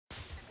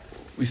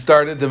We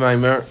started the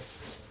Maimer,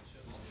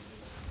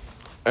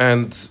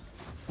 and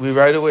we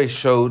right away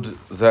showed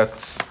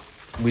that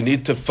we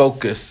need to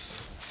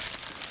focus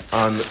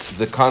on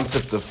the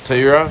concept of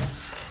Torah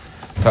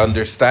to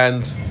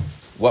understand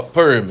what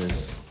Purim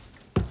is.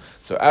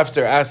 So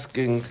after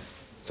asking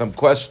some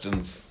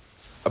questions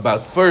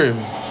about Purim,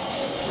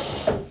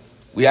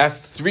 we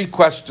asked 3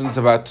 questions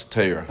about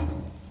Torah.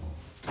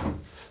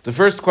 The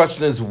first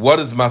question is, what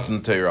is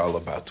Matan Torah all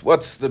about?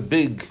 What's the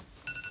big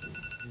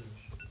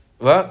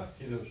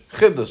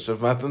Chidush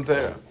of Matan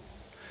Torah?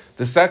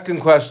 The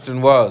second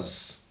question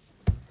was,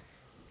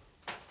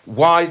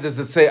 why does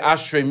it say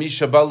Ashrei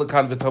Misha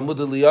Balakan v'Talmud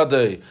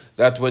Liyadei,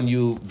 that when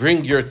you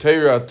bring your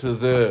Torah to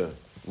the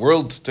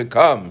world to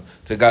come,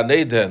 to Gan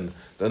Eden,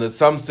 then it's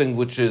something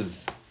which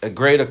is a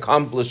great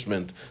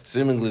accomplishment.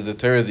 Seemingly the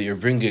Torah that you're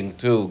bringing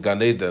to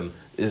Gan Eden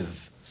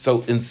is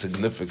so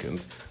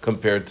insignificant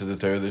compared to the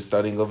Torah they're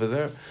studying over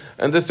there.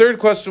 And the third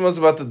question was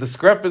about the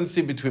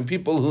discrepancy between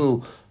people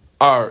who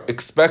are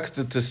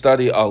expected to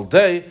study all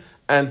day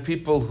and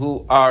people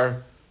who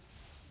are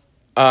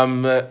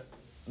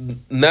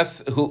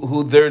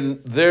who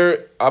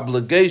their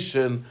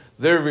obligation,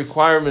 their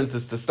requirement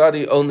is to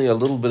study only a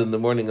little bit in the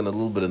morning and a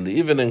little bit in the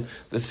evening.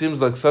 This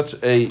seems like such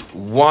a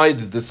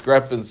wide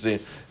discrepancy.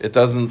 It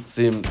doesn't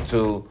seem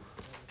to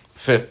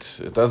fit.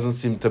 It doesn't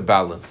seem to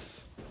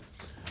balance.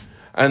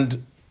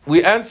 And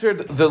we answered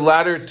the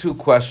latter 2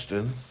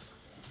 questions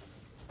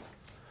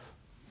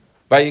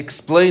by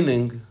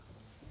explaining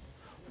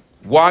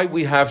why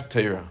we have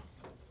Torah.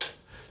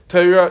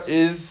 Torah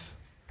is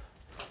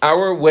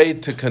our way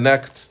to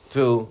connect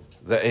to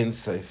the Ein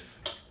Sof,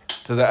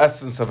 to the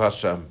essence of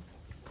Hashem.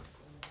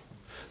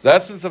 The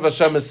essence of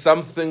Hashem is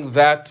something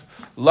that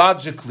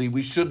logically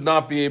we should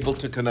not be able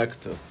to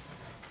connect to.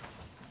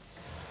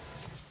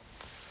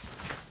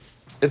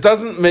 It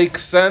doesn't make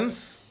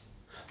sense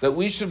that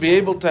we should be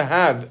able to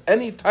have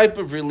any type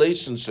of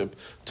relationship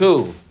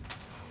to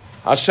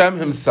Hashem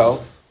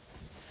Himself,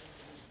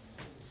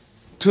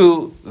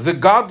 to the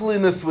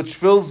godliness which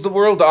fills the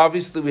world.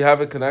 Obviously we have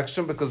a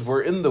connection because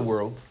we're in the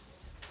world.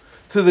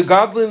 To the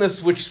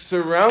godliness which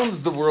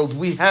surrounds the world,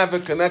 we have a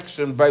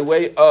connection by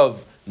way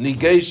of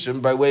negation,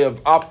 by way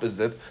of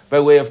opposite, by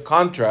way of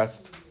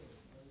contrast.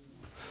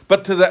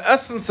 But to the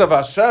essence of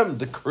Hashem,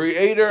 the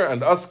Creator,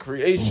 and us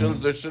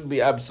creations, there should be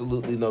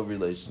absolutely no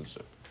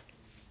relationship.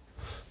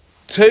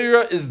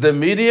 Torah is the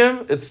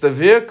medium, it's the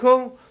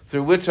vehicle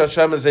through which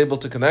Hashem is able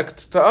to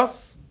connect to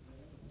us.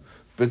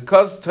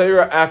 Because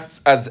Torah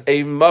acts as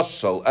a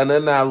mashal, an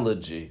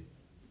analogy.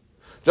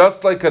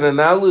 Just like an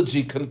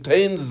analogy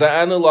contains the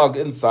analog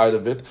inside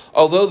of it,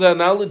 although the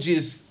analogy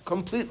is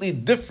completely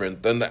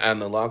different than the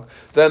analog,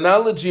 the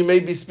analogy may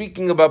be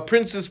speaking about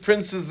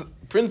princesses,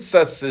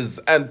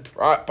 and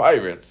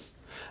pirates.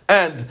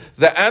 And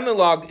the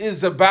analog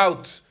is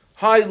about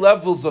high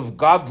levels of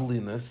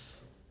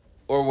godliness,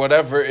 or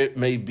whatever it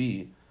may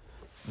be.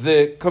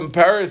 The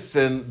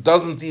comparison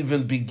doesn't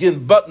even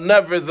begin, but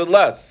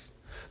nevertheless,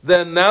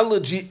 the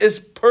analogy is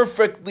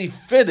perfectly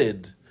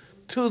fitted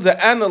to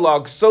the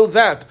analog, so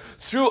that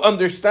through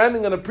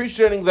understanding and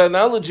appreciating the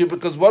analogy,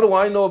 because what do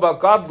I know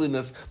about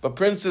godliness but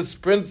princesses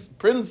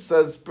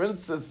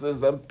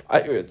and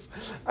pirates?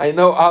 I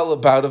know all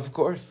about, of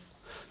course.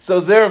 So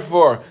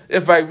therefore,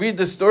 if I read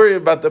the story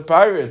about the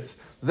pirates,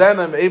 then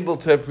I'm able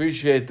to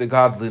appreciate the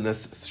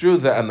godliness through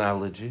the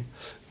analogy.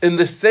 In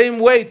the same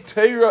way,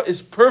 Torah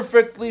is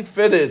perfectly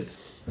fitted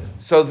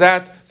so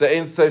that the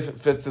Ein Sof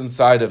fits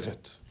inside of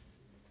it.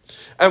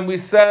 And we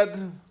said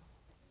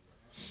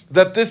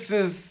that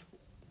this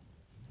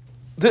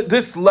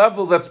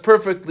level that's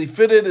perfectly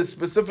fitted is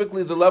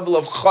specifically the level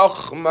of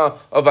Chachma,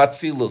 of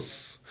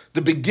Atzilus,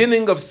 the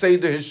beginning of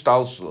Seder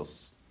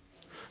Hishtalshlus.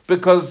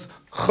 Because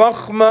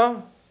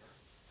Chachma,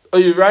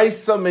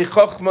 Oiraisa me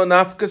Chachma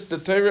Nafkas, the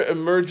Torah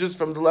emerges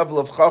from the level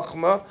of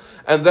Chachma,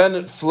 and then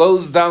it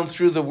flows down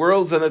through the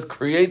worlds and it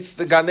creates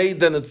the Gan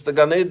Eden. It's the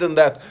Gan Eden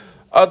that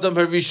Adam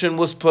Harishon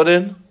was put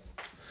in.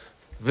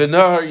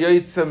 V'nahar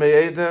Yotze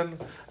me'Eden,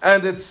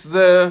 and it's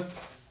the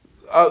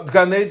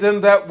Gan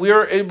Eden that we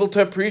are able to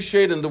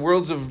appreciate in the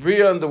worlds of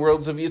Bria and the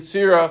worlds of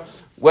Yetzirah.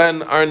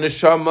 When our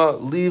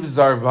neshama leaves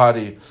our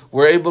body,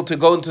 we're able to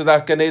go into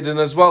that Gan Eden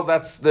as well.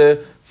 That's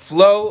the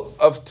flow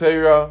of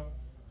Torah.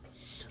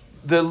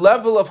 The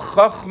level of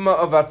Chachma,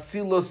 of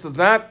Atzilus,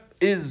 that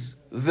is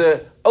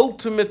the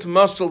ultimate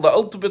mashal, the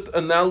ultimate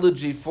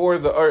analogy for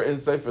the Or Ein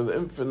Sof, for the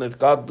infinite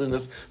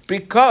godliness,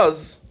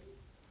 because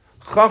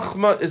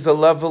Chachma is a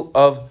level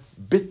of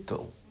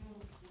bittul.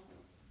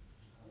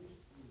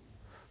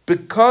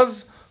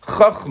 Because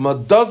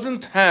Chachma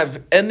doesn't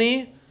have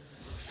any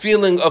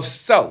feeling of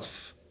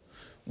self.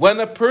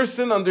 When a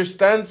person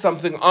understands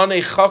something on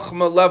a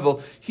Chachma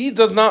level, he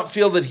does not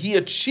feel that he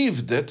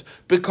achieved it,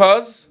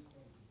 because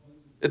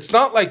it's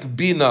not like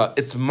Bina,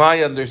 it's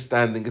my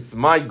understanding, it's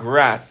my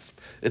grasp.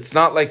 It's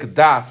not like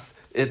Das,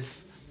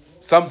 it's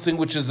something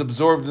which is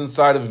absorbed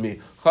inside of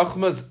me.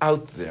 Chachma is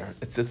out there,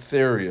 it's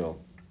ethereal.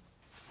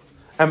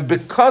 And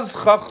because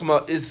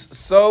Chachma is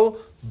so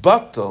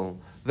batal,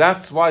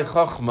 That's why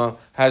Chachma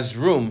has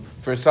room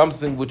for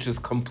something which is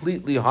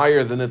completely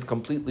higher than it,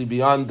 completely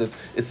beyond it.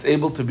 It's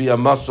able to be a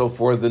mashal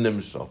for the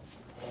nimshal.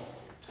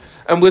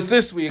 And with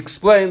this we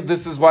explained,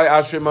 this is why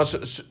Ashrei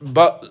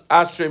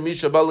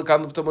Misha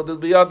Balakan of Talmud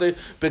Biyade,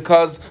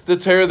 because the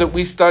Torah that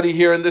we study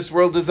here in this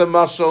world is a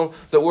mashal,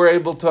 that we're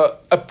able to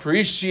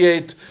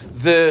appreciate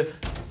the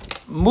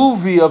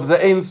movie of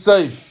the Ein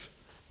Sof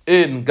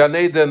in Gan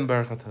Eden.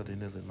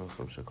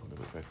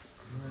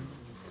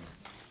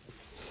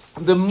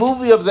 The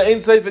movie of the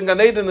Ein Sof in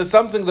Gan Eden is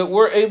something that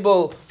we're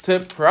able to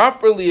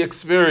properly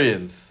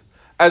experience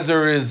as a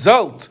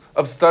result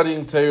of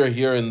studying Torah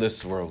here in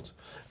this world.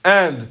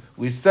 And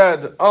we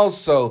said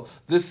also,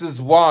 this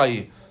is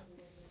why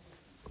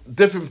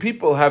different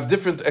people have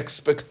different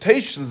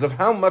expectations of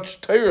how much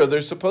Torah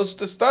they're supposed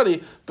to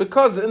study,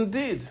 because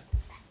indeed,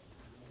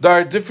 there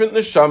are different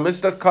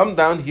neshamis that come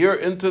down here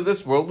into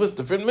this world with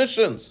different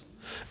missions.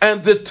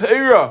 And the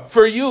Torah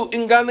for you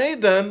in Gan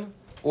Eden,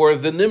 or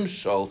the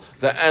Nimshal,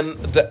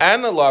 the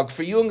analog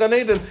for you in Gan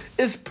Eden,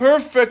 is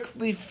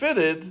perfectly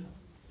fitted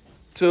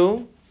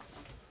to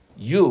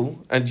you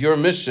and your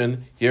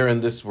mission here in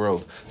this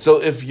world.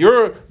 So if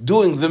you're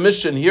doing the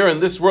mission here in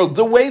this world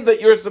the way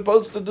that you're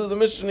supposed to do the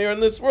mission here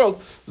in this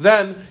world,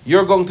 then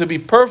you're going to be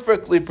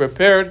perfectly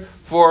prepared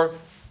for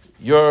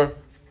your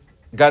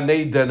Gan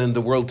Eden in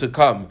the world to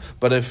come.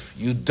 But if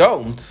you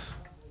don't,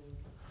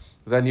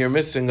 then you're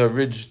missing a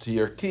ridge to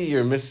your key,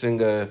 you're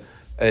missing a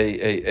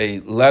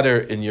letter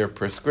in your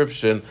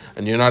prescription,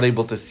 and you're not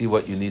able to see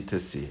what you need to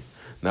see.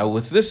 Now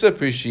with this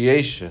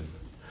appreciation,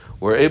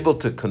 we're able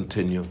to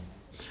continue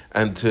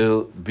and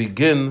to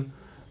begin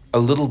a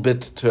little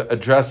bit to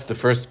address the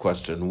first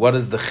question. What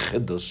is the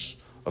chidush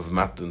of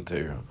Matan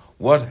Torah?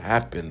 What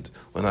happened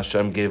when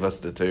Hashem gave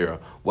us the Torah?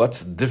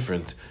 What's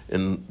different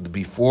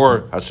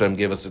before Hashem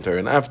gave us the Torah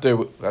and after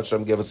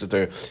Hashem gave us the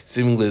Torah?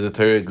 Seemingly the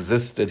Torah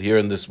existed here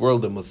in this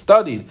world and was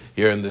studied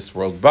here in this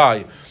world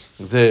by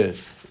the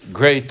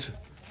great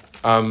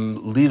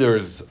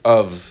leaders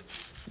of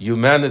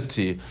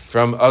humanity,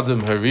 from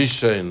Adam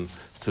Harishon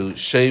to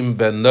Shem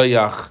ben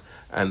Noach,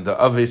 and the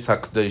Aves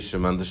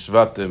HaKadoshim and the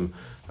Shvatim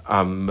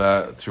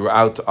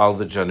throughout all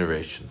the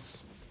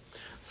generations.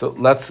 So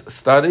let's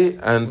study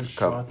and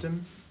come.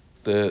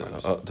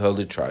 The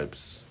holy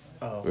tribes.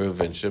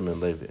 Reuven,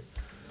 Shimon, Levi.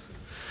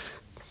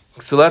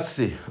 So let's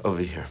see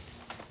over here.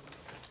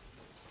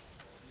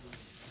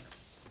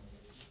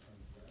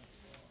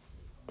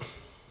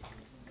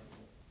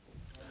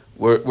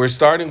 We're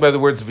starting by the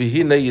words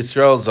Vihine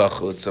Yisrael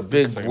Zachu. It's a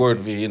big word,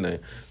 Vihine.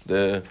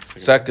 The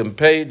second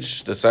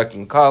page, the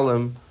second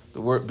column,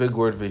 big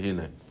word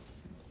Vihine.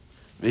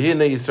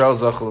 Vihine Yisrael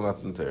Zachu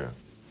L'Matan Torah.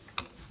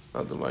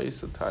 Adam, why are you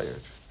so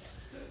tired?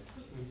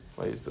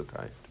 Why are you so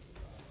tired?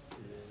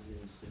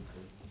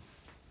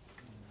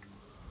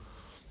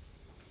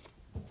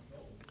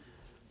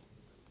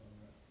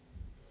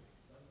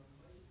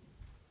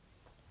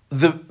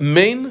 The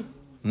main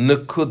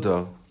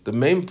nekuda, the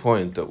main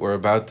point that we're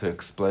about to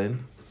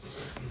explain,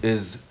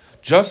 is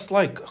just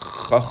like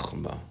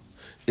Chachma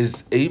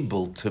is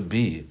able to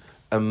be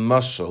a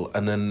mashal,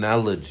 an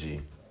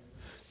analogy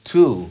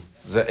to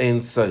the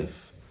Ein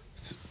Sof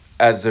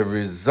as a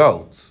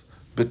result,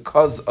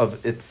 because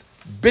of its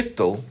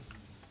bittul,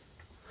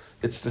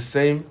 it's the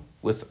same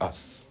with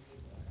us.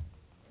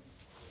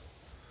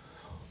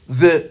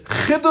 The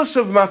chidush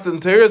of Matan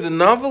Torah, the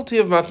novelty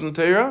of Matan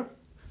Torah,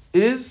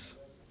 is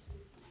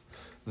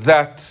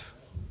that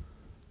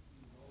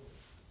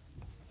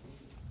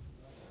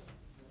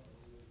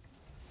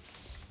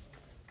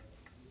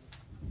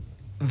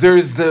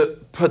there's the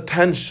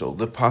potential,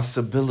 the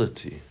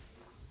possibility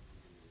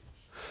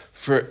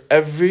for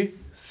every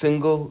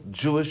single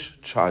Jewish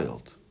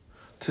child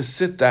to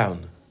sit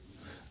down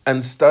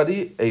and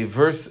study a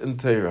verse in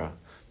Torah,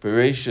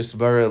 Bereshis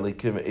bara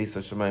Elikim Eis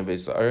Hashemayim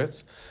Ve'es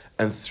Haaretz,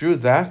 and through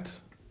that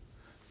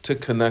to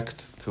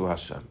connect to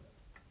Hashem.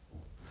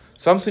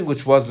 Something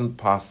which wasn't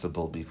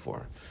possible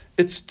before.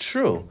 It's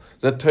true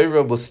that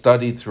Torah was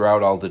studied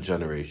throughout all the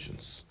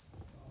generations.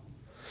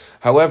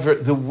 However,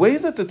 the way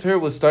that the Torah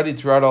was studied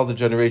throughout all the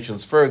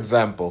generations, for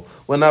example,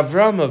 when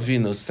Avraham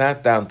Avinu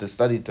sat down to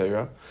study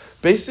Torah,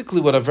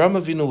 basically what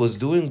Avraham Avinu was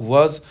doing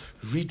was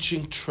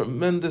reaching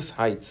tremendous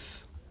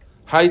heights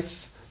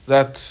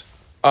that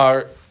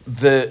are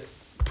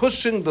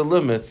pushing the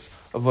limits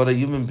of what a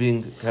human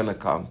being can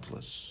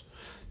accomplish.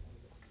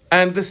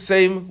 And the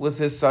same with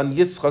his son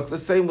Yitzchak, the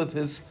same with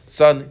his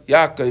son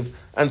Yaakov,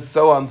 and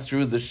so on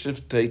through the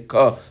Shiftei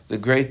Ka, the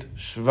great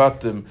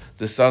Shvatim,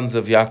 the sons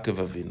of Yaakov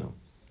Avinu.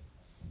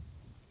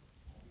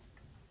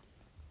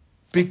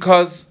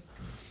 Because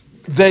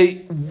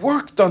they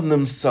worked on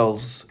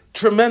themselves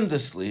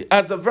tremendously,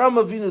 as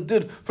Avraham Avinu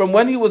did from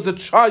when he was a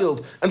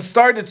child, and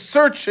started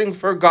searching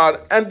for God,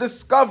 and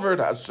discovered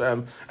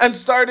Hashem, and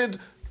started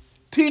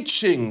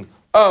teaching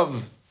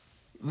of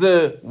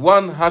the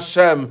one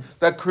Hashem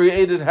that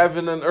created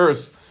heaven and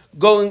earth,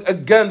 going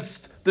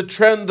against the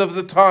trend of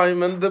the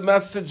time and the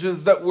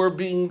messages that were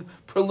being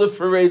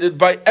proliferated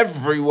by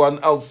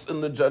everyone else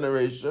in the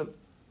generation.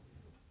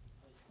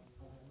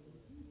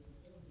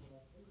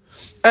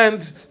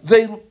 And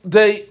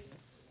they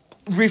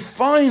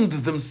refined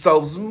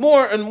themselves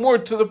more and more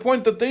to the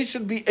point that they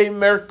should be a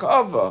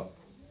merkava,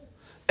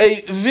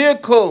 a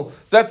vehicle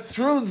that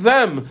through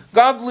them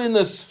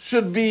godliness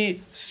should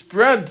be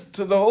spread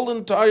to the whole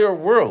entire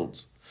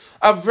world.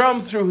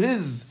 Avram through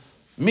his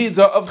midah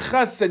of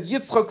chesed,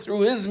 Yitzchak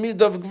through his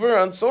midah of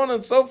gvura, and so on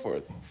and so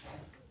forth.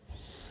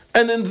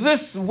 And in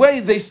this way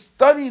they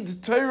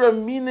studied Torah,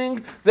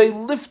 meaning they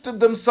lifted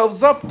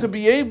themselves up to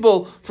be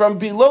able from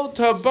below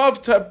to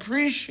above to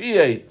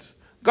appreciate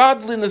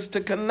godliness,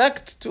 to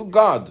connect to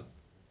God.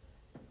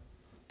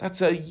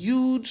 That's a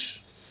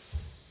huge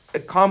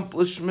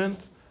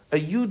accomplishment, a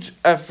huge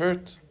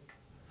effort,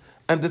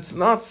 and it's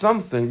not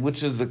something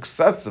which is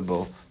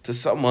accessible to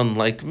someone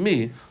like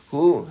me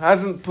who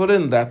hasn't put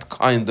in that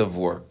kind of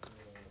work.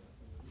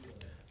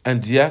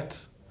 And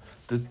yet,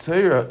 the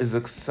Torah is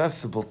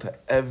accessible to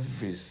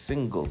every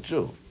single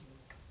Jew.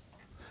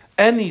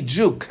 Any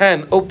Jew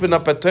can open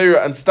up a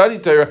Torah and study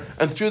Torah,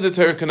 and through the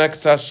Torah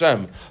connect to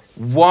Hashem.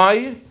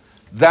 Why?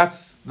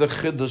 That's the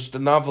chiddush, the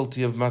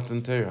novelty of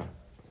Matan Torah.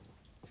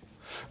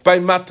 By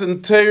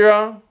Matan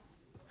Torah,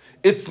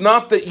 it's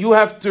not that you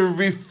have to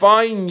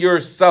refine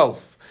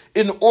yourself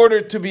in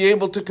order to be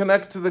able to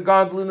connect to the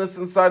godliness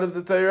inside of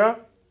the Torah.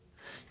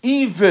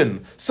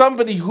 Even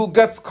somebody who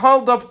gets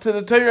called up to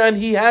the Torah and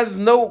he has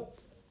no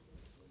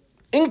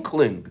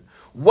inkling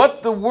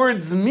what the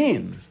words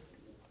mean,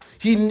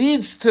 he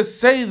needs to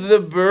say the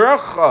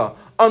beracha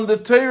on the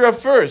Torah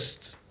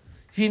first.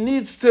 He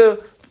needs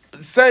to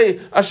say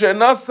Asher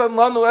nasan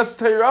lanu es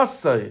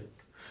Torasai,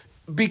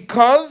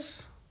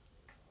 because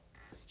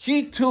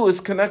he too is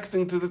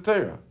connecting to the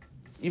Torah,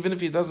 even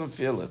if he doesn't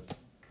feel it,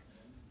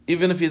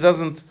 even if he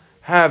doesn't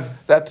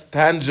have that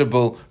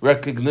tangible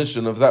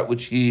recognition of that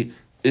which he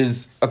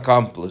is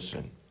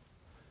accomplishing.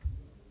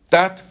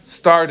 That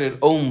started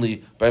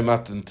only by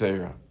Matan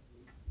Torah.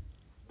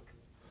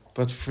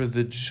 But for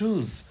the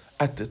Jews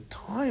at the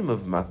time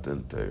of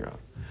Matan Torah,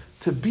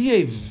 to be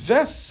a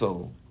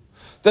vessel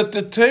that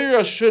the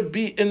Torah should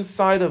be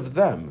inside of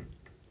them,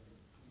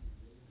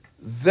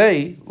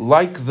 they,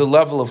 like the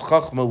level of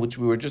Chachma which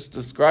we were just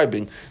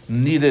describing,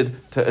 needed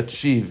to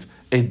achieve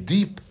a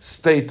deep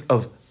state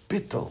of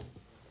bittul.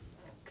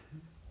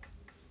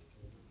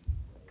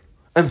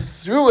 And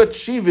through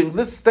achieving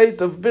this state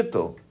of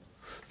bittul,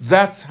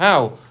 that's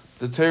how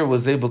the Torah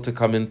was able to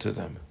come into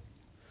them.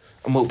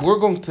 And what we're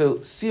going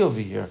to see over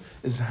here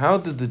is how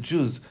did the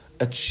Jews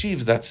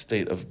achieve that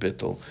state of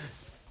bittul,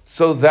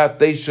 so that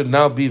they should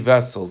now be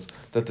vessels,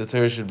 that the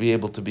Torah should be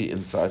able to be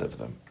inside of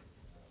them.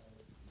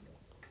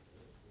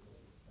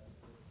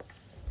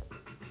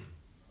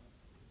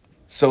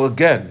 So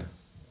again,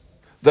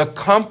 the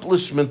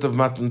accomplishment of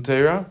Matan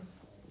Torah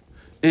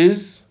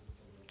is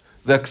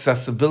the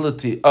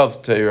accessibility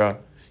of Torah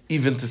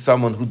even to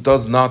someone who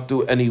does not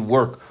do any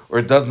work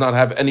or does not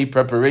have any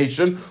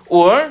preparation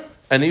or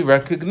any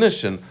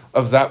recognition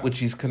of that which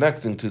he's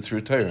connecting to through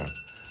Torah.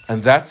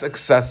 And that's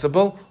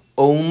accessible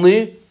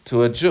only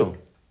to a Jew.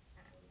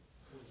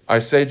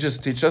 Our sages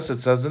teach us, it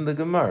says in the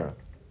Gemara,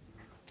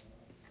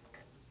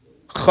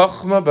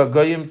 Chachma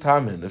b'goyim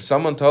tamin. If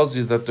someone tells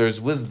you that there's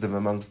wisdom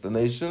amongst the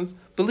nations,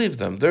 believe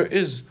them. There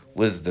is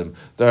wisdom.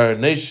 There are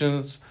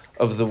nations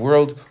of the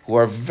world who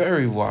are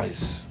very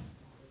wise.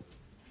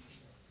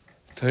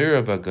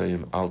 Torah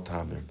b'goyim al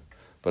tamin.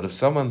 But if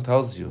someone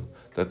tells you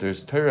that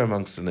there's Torah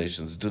amongst the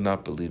nations, do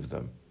not believe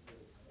them.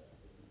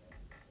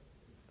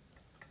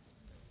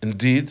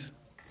 Indeed,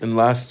 in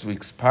last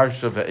week's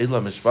Parsha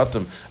Ve'ela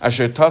Mishpatim,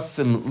 Asher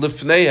Tasim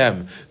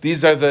Lifneihem,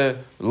 these are the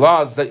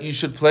laws that you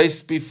should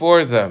place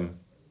before them.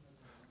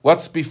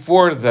 What's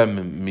before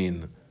them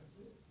mean?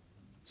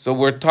 So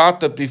we're taught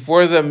that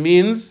before them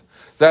means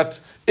that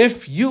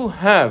if you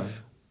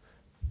have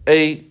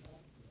a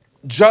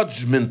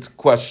judgment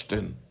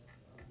question,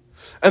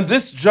 and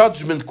this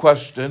judgment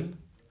question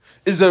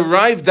is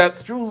arrived at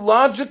through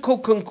logical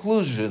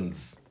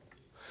conclusions,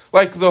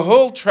 like the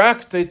whole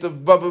tractate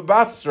of Baba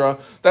Basra,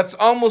 that's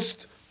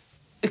almost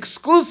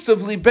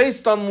exclusively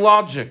based on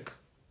logic.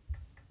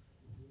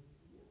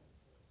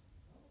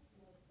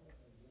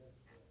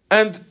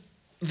 And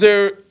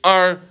there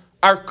are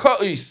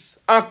arka'is,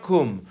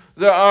 akum,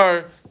 there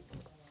are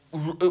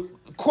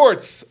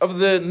courts of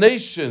the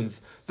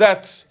nations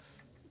that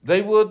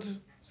they would,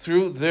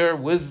 through their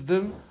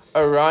wisdom,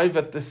 arrive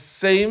at the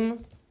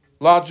same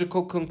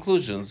logical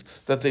conclusions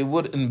that they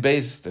would in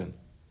Beis Din.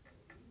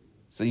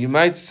 So you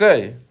might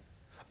say,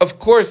 of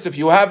course, if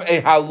you have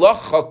a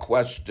halacha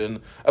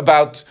question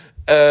about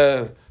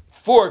a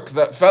fork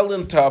that fell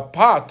into a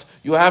pot,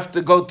 you have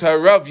to go to a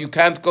Rav, you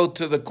can't go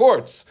to the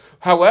courts.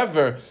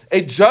 However,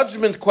 a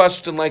judgment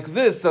question like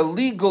this, a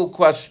legal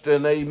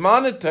question, a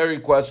monetary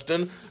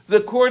question,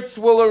 the courts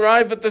will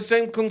arrive at the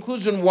same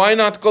conclusion. Why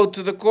not go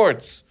to the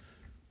courts?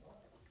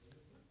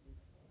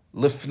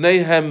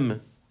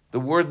 Lifneihem The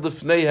word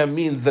lifneiha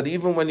means that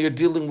even when you're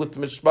dealing with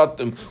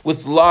mishpatim,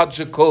 with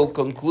logical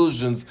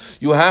conclusions,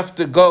 you have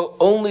to go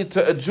only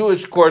to a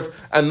Jewish court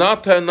and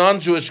not to a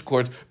non-Jewish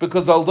court,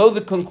 because although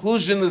the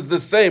conclusion is the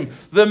same,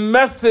 the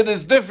method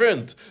is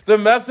different. The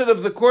method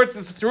of the courts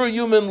is through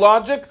human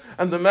logic,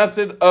 and the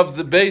method of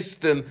the Beis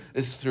Din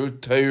is through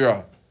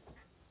Torah.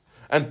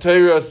 And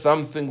Torah is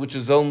something which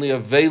is only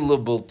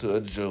available to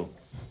a Jew.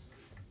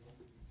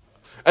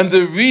 And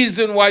the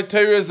reason why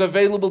Torah is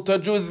available to a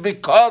Jew is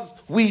because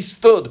we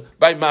stood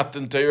by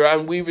Matan Torah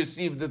and we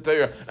received the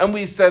Torah and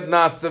we said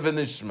Na'aseh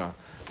v'nishma.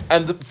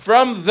 And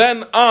from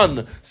then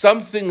on,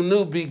 something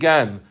new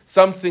began,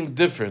 something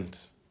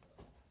different.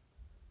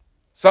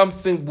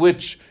 Something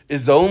which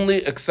is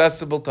only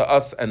accessible to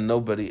us and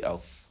nobody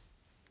else.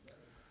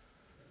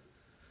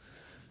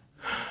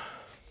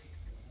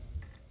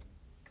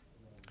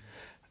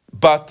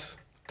 But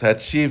to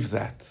achieve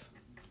that,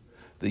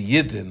 the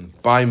Yidden,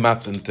 by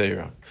Matan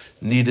Torah,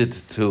 needed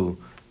to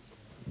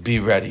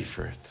be ready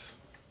for it.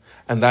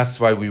 And that's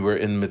why we were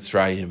in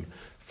Mitzrayim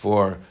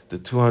for the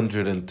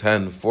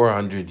 210,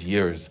 400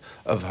 years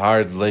of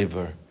hard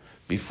labor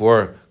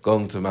before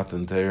going to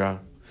Matan Torah.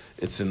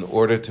 It's in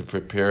order to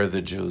prepare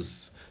the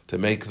Jews, to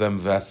make them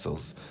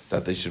vessels,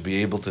 that they should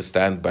be able to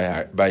stand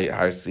by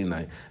Har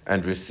Sinai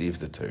and receive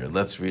the Torah.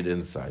 Let's read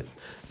inside.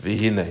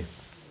 V'hinei.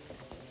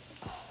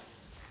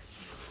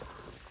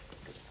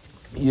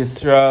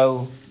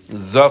 Yisrael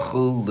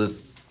Zachul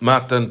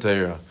Matan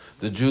Torah.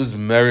 The Jews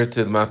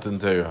merited Matan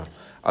Torah.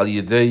 Al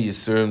Yidei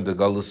Yisurim de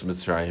Galus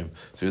Mitzrayim,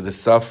 through the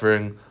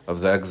suffering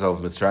of the exile of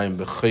Mitzrayim,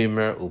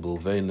 B'chaymer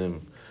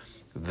u'B'Levenim,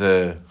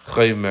 the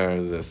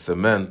chaymer, the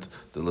cement,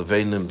 the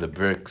levenim, the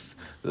bricks,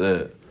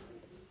 the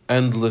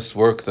endless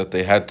work that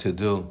they had to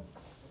do,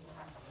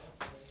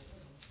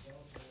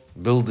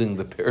 building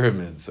the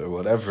pyramids or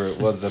whatever it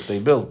was that they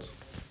built.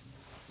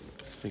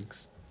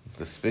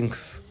 The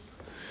Sphinx.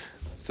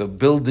 So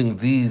building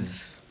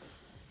these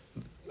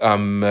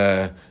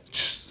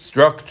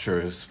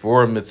structures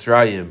for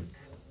Mitzrayim,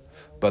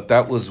 but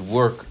that was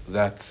work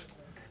that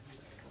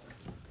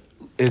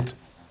it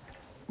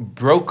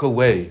broke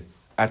away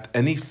at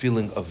any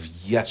feeling of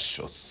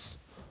yeshus,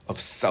 of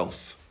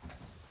self,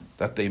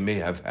 that they may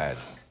have had.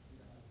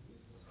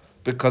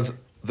 Because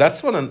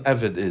that's what an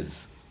Eved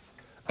is.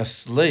 A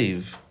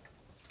slave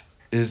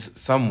is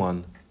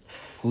someone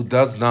who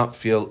does not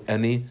feel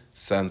any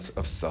sense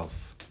of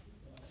self.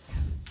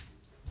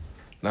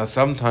 Now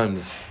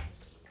sometimes,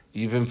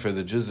 even for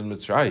the Jews in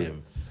Mitzrayim,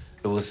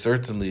 it was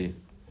certainly,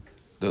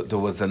 there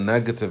was a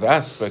negative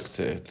aspect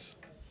to it.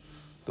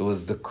 There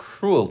was the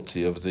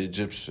cruelty of the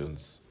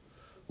Egyptians,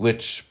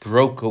 which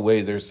broke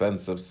away their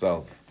sense of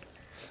self,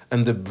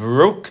 and the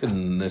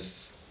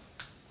brokenness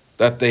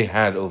that they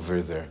had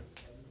over there.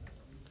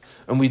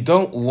 And we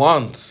don't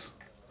want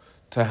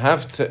to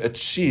have to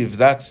achieve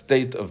that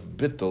state of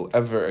bittul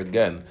ever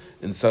again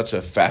in such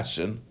a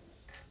fashion.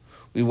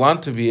 We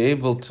want to be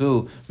able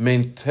to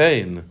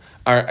maintain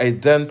our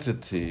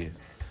identity,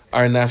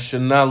 our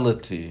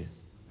nationality,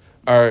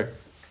 our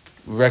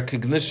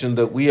recognition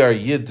that we are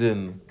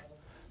Yidden,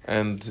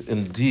 and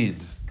indeed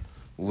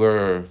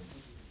we're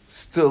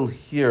still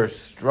here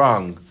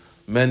strong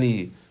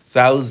many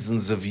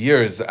thousands of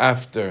years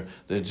after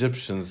the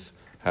Egyptians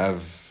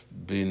have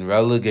been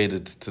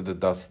relegated to the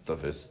dust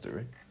of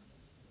history.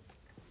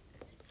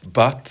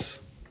 But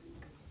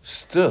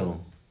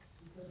still,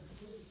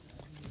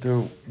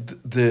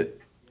 the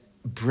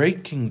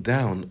breaking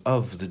down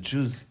of the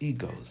Jews'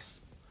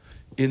 egos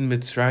in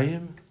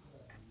Mitzrayim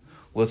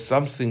was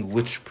something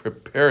which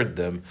prepared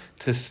them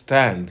to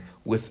stand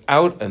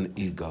without an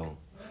ego,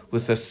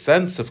 with a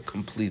sense of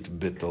complete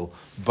bittul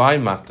by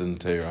Matan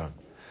Torah,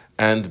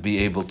 and be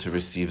able to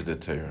receive the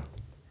Torah.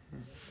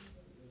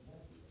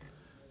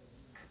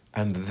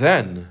 And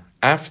then,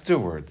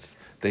 afterwards,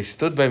 they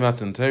stood by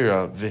Matan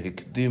Torah,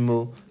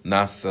 v'hikdimu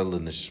nasa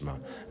l'nishma.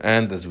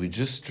 And as we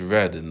just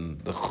read in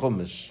the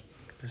Chumash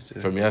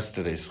from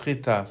yesterday's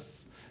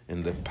Chitas,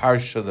 in the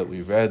Parsha that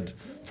we read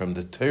from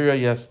the Torah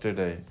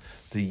yesterday,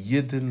 the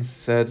Yidden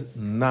said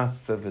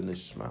nasa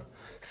v'nishma.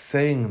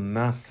 Saying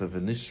nasa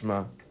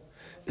v'nishma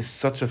is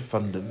such a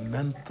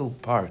fundamental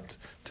part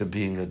to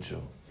being a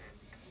Jew.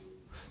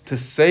 To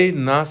say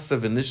nasa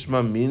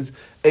v'nishma means,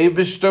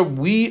 Eibishter,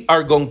 we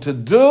are going to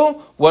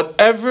do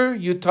whatever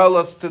you tell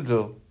us to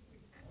do.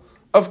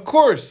 Of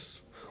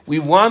course, we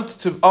want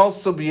to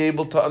also be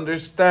able to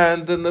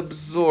understand and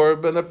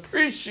absorb and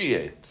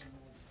appreciate.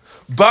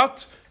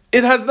 But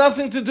it has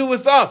nothing to do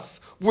with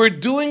us. We're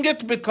doing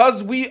it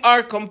because we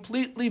are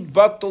completely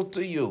bittul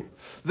to you.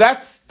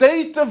 That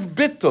state of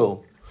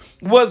bittul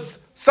was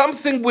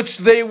something which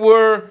they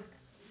were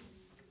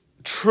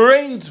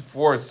trained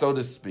for, so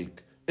to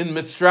speak, in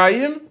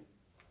Mitzrayim,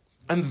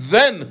 and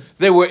then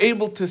they were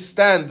able to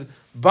stand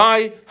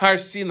by Har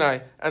Sinai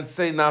and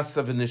say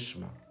Nasa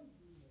v'nishma.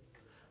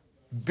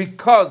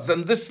 Because,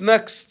 and this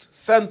next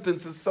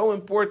sentence is so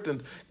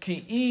important,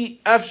 Ki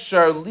I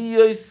afshar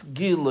liyos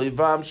gilui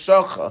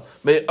v'amshacha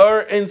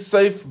me'or ein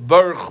sof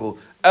baruchu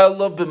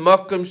ela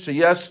b'makom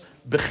sheyesh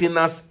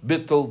b'chinas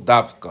bittul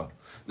davka.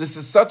 This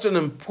is such an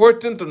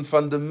important and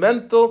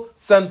fundamental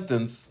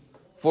sentence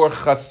for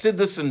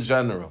Chassidus in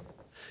general.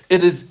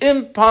 It is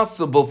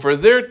impossible for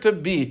there to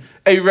be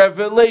a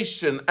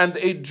revelation and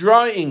a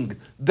drawing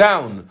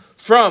down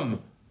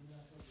from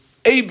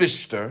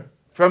Eibishter,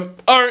 from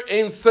Ar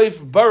Ein Sof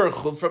Baruch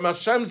Hu, from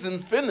Hashem's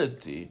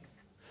infinity,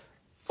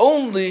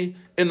 only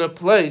in a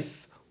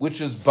place which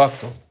is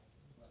batal.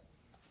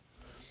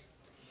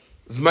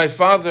 As my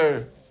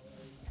father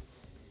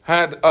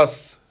had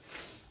us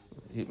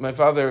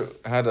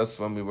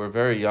when we were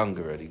very young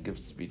already give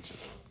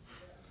speeches.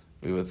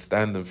 We would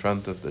stand in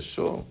front of the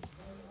shul.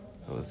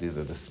 It was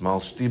either the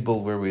small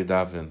shtibel where we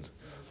davened,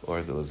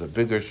 or there was a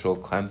bigger shul,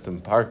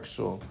 Clanton Park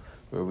shul,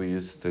 where we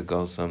used to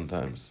go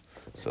sometimes.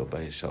 So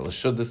by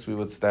Shalashudis we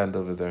would stand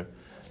over there.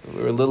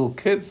 We were little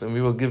kids, and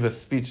we would give a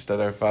speech that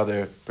our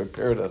father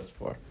prepared us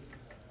for.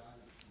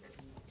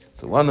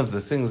 So one of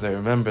the things I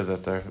remember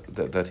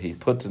that he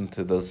put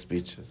into those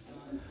speeches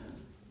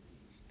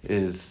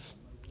is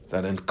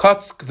that in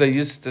Kotsk they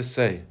used to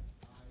say,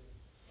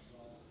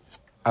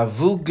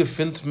 Avu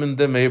gefindt men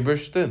dem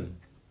Ebersten,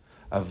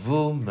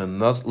 Avu men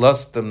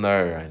lost dem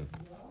Narayan.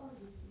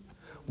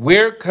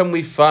 Where can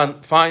we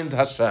find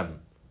Hashem?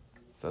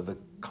 So the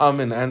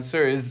common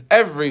answer is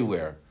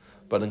everywhere.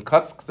 But in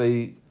Kotsk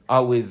they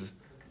always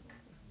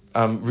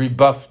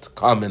rebuffed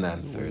common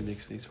answers. Where we make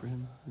space for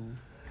him. Yeah.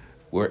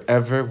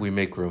 Wherever we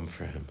make room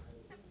for him.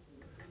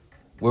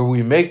 Where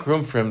we make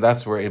room for him,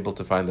 that's where we're able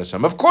to find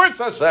Hashem. Of course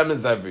Hashem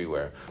is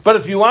everywhere. But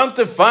if you want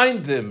to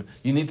find him,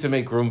 you need to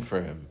make room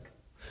for him.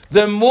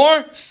 The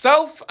more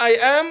self I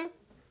am,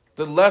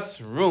 the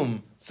less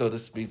room, so to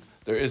speak,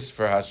 there is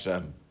for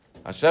Hashem.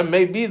 Hashem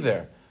may be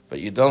there, but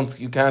you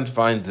can't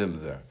find him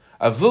there.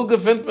 Avu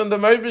gefindt men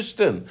dem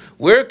Eibishten.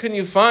 Where can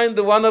you find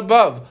the one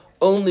above?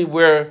 Only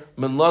where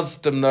men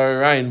lostem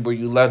narayin, where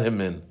you let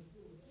him in.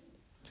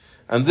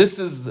 And this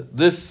is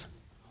this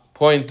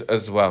point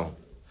as well.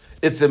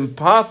 It's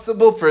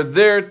impossible for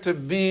there to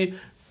be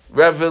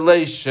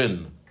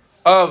revelation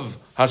of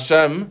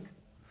Hashem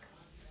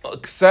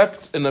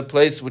except in a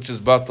place which is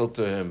batal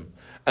to him.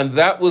 And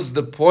that was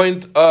the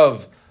point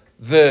of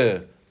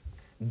the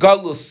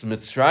Galus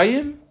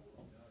Mitzrayim,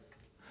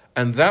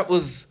 and that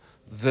was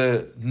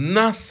the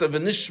Nas of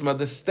Nishma,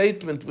 the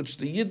statement which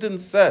the Yidden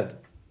said,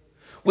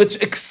 which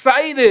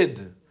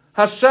excited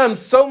Hashem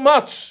so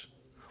much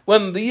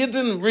when the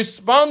Yidden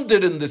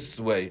responded in this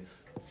way.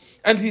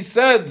 And he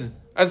said,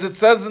 as it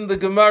says in the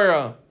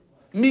Gemara,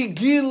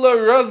 Migila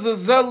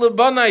Razazel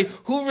Banai,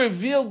 who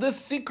revealed this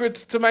secret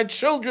to my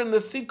children, the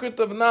secret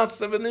of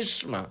Nas of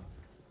Nishma.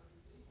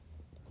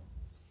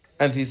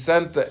 And he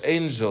sent the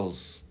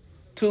angels,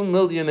 2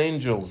 million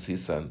angels he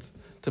sent,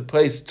 to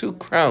place 2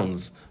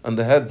 crowns on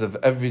the heads of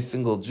every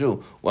single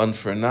Jew, one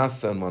for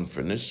Nasa and one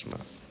for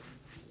Nishma,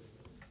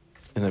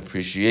 in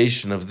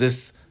appreciation of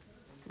this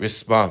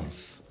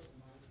response.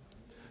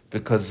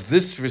 Because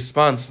this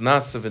response,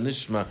 Nasa and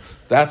Nishma,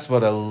 that's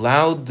what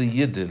allowed the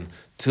Yidden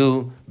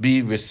to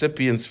be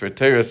recipients for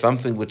Torah,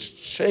 something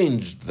which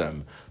changed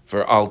them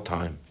for all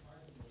time.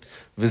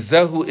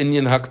 V'zehu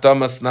inyan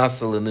hakdamas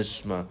nasa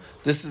l'nishma.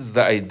 This is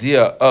the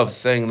idea of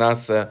saying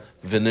nasa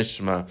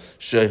v'nishma.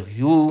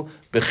 Shehu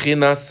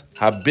bechinas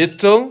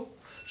habitul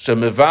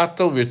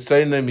shemevatel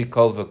ritzeine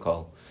mikol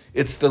v'kol.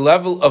 It's the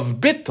level of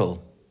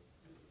bittul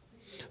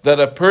that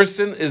a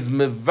person is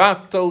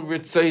mevatel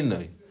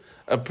ritzeine.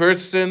 A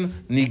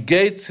person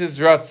negates his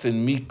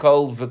ratzin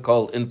mikol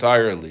v'kol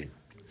entirely.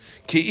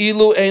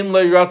 Ki'ilu ein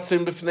le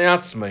ratzin b'fnei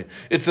atzmei.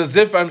 It's as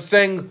if I'm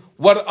saying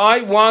what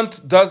I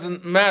want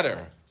doesn't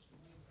matter.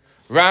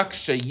 Rak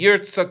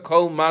sheyirtza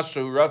kol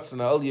mashu ratzin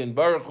ha'olyin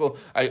baruch hu.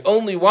 I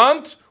only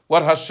want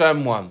what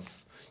Hashem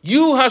wants.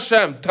 You,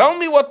 Hashem, tell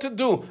me what to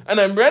do, and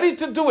I'm ready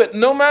to do it,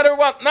 no matter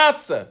what.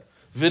 Nasa.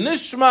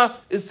 V'nishma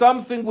is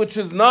something which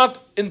is not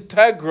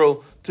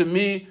integral to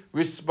me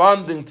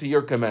responding to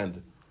your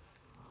command.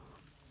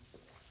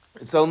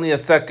 It's only a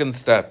second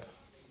step.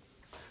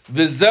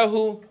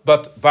 V'zehu,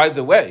 but by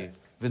the way,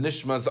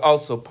 v'nishma is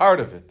also part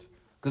of it.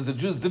 Because the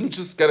Jews didn't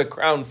just get a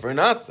crown for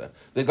Nasa.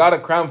 They got a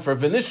crown for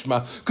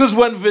V'nishma. Because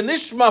when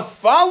V'nishma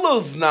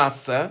follows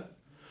Nasa,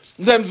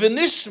 then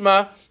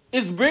V'nishma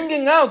is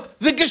bringing out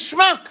the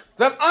geschmack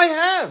that I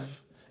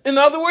have. In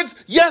other words,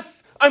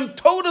 yes, I'm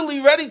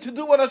totally ready to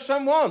do what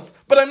Hashem wants.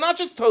 But I'm not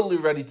just totally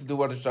ready to do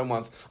what Hashem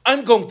wants.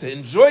 I'm going to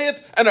enjoy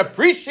it and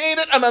appreciate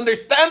it and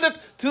understand it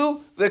to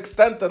the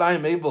extent that I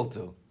am able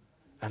to.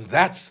 And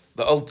that's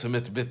the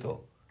ultimate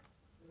bittul.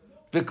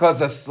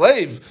 Because a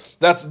slave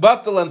that's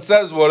batal and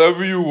says,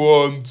 whatever you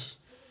want,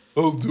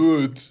 I'll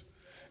do it,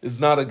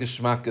 is not a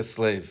geschmack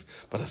slave.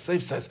 But a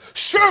slave says,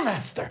 sure,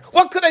 master,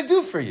 what could I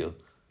do for you?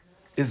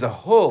 Is a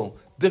whole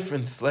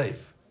different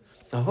slave,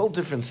 a whole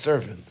different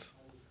servant.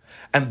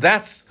 And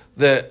that's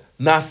the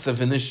Nasa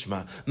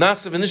v'nishma.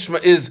 Nasa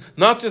v'nishma is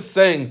not just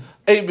saying,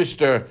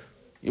 Eibishter,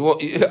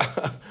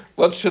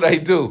 what should I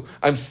do?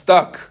 I'm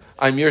stuck.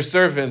 I'm your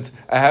servant.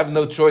 I have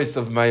no choice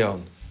of my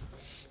own.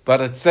 But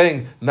it's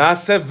saying,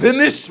 Nasa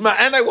v'nishma,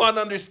 and I want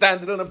to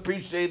understand it and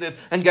appreciate it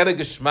and get a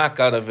geschmack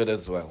out of it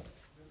as well.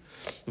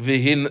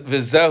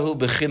 V'zehu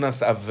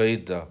b'chinas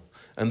aveda.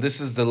 And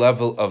this is the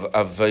level of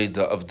aveda,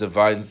 of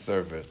divine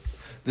service.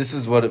 This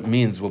is what it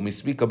means when we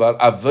speak about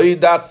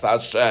Avedas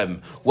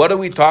Hashem. What are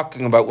we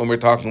talking about when we're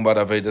talking about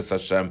Avedas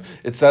Hashem?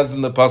 It says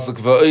in the pasuk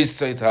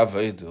V'oiseit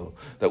Havedu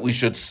that we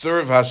should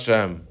serve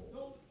Hashem.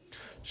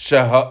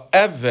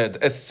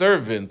 Sheha'eved, a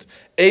servant,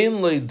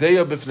 ein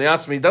leideo b'fnei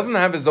atzmi. He doesn't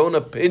have his own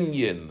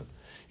opinion.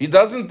 He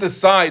doesn't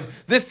decide,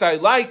 this I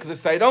like,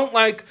 this I don't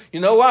like. You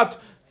know what?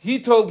 He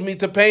told me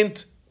to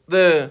paint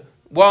the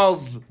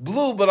walls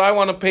blue, but I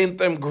want to paint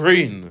them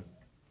green.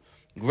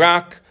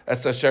 Rak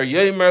as asher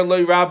yemer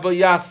lo rabba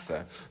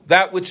yasa.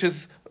 That which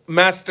his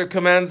master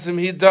commands him,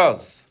 he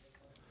does.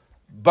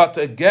 But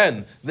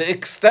again, the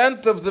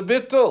extent of the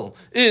bittul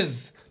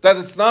is that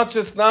it's not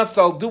just nasa,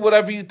 I'll do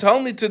whatever you tell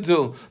me to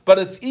do, but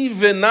it's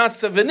even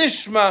nasa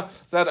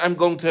v'nishma, that I'm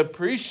going to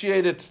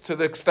appreciate it to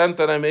the extent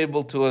that I'm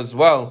able to as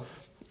well.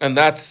 And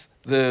that's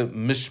the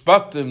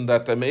mishpatim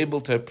that I'm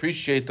able to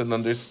appreciate and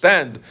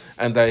understand,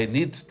 and I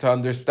need to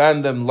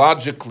understand them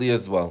logically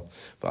as well.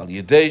 Through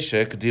this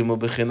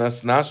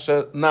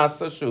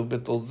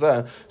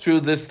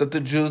that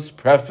the Jews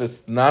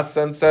prefaced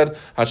Nasa and said,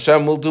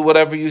 Hashem will do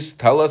whatever you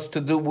tell us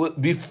to do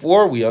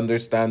before we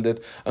understand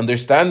it.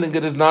 Understanding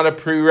it is not a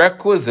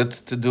prerequisite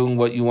to doing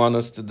what you want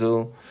us to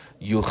do.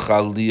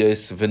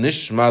 Yuchaliyes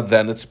v'nishma,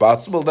 then it's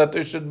possible that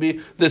there should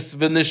be this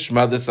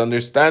v'nishma, this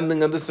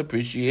understanding and this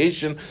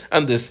appreciation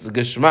and this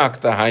geshmak,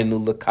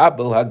 tahainu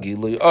lekabel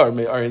hagilui or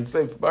me'arin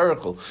seif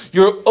baruch Hu.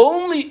 You're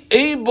only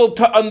able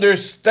to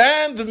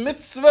understand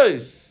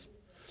mitzvahs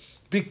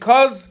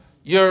because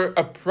you're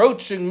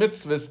approaching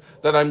mitzvahs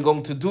that I'm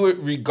going to do it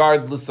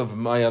regardless of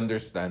my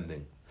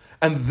understanding.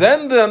 And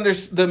then the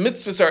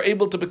mitzvahs are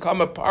able to become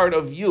a part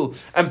of you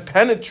and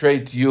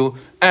penetrate you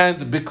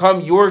and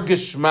become your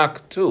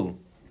geshmak too.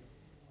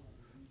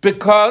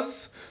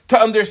 Because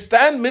to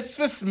understand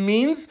mitzvahs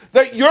means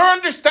that you're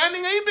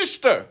understanding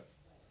Eibishter.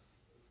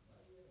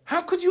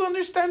 How could you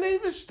understand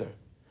Eibishter?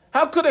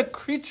 How could a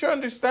creature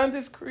understand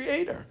his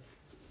creator?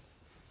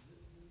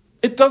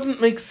 It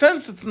doesn't make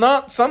sense. It's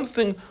not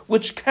something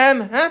which can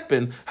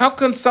happen. How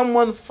can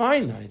someone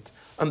finite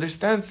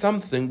understand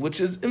something which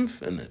is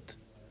infinite?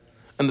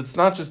 And it's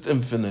not just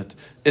infinite,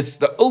 it's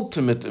the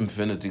ultimate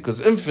infinity, because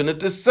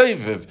infinite is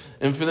seviv.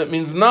 Infinite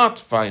means not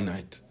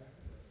finite.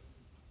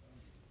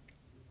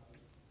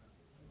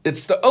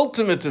 It's the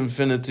ultimate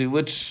infinity,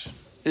 which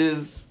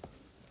is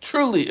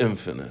truly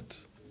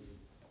infinite.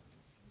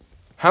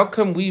 How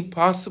can we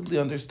possibly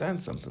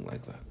understand something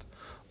like that?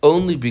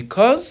 Only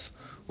because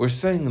we're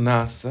saying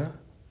Nasa,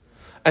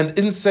 and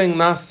in saying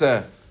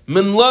Nasa,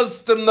 Min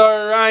lastem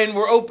narayin,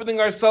 we're opening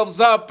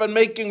ourselves up and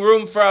making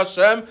room for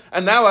Hashem,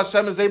 and now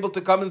Hashem is able to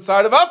come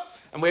inside of us,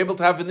 and we're able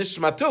to have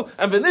V'nishma too,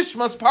 and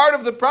V'nishma is part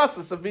of the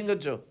process of being a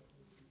Jew.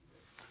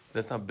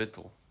 That's not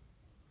bittul.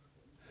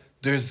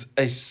 There's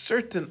a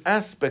certain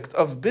aspect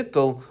of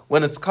bittul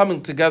when it's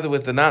coming together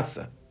with the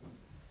nasa.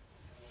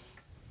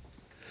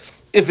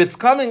 If it's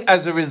coming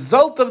as a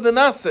result of the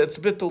nasa, it's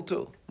bittul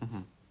too.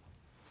 Mm-hmm.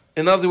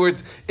 In other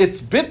words,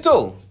 it's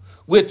bittul,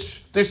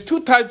 which there's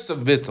two types of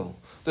bittul.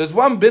 There's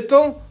one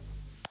bittul,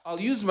 I'll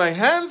use my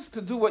hands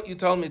to do what you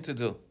tell me to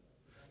do.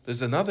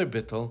 There's another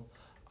bittul,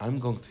 I'm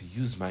going to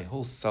use my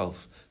whole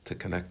self to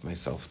connect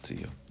myself to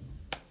you.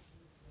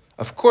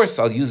 Of course,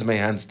 I'll use my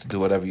hands to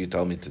do whatever you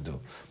tell me to do,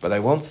 but I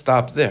won't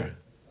stop there.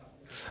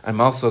 I'm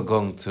also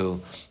going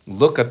to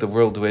look at the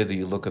world the way that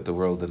you look at the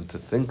world, and to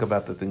think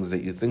about the things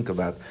that you think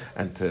about,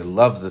 and to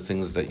love the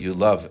things that you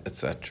love,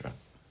 etc.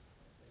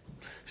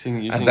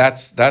 And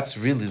that's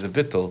really the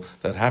bittul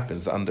that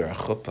happens under a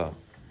chuppah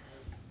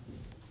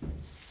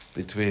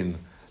between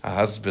a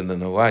husband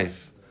and a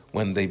wife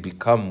when they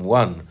become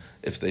one.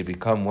 If they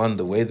become one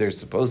the way they're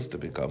supposed to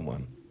become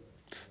one.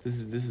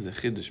 This is a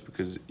chiddush,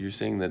 because you're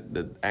saying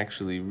that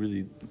actually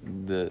really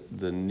the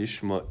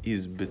nishma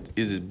is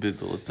a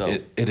bittul itself.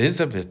 It is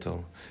a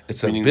bittul.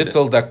 It's meaning a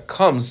bittul that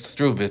comes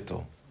through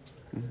bittul.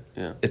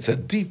 Yeah. It's a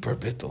deeper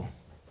bittul.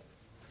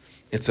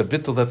 It's a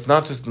bittul that's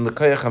not just in the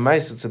koyach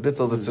hamais. It's a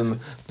bittul that's in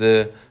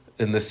the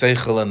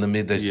seichel and the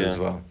midas as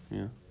well.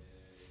 Yeah.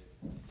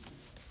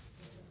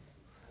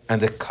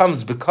 And it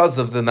comes because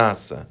of the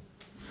nasa.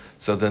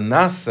 So the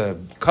nasa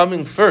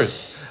coming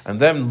first and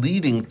then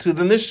leading to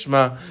the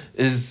nishma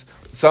is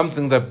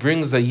something that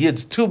brings a yid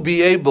to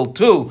be able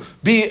to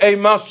be a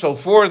mashal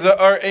for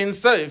the Ar Ein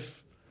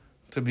Seif,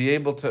 to be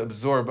able to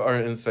absorb Ar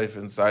Ein Seif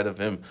inside of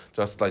him,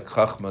 just like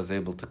Chachma is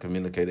able to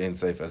communicate Ein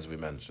Seif, as we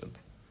mentioned.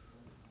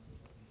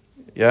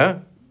 Yeah?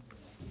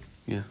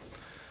 Yeah.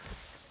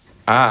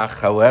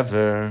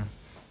 However,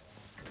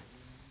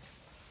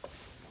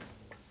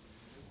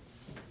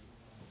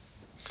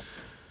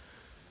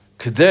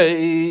 in order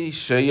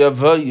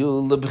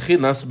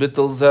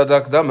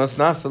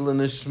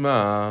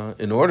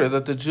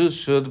that the Jews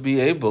should be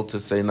able to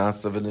say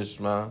Nasa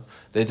v'nishma,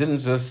 they didn't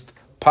just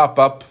pop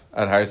up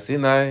at Har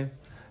Sinai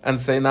and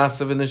say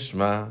Nasa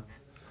v'nishma.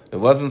 It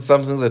wasn't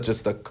something that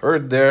just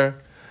occurred there,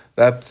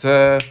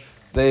 that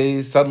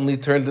they suddenly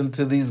turned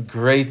into these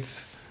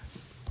great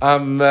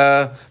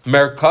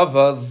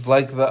Merkavas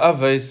like the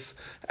Aves,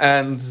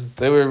 and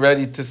they were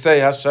ready to say,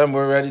 Hashem,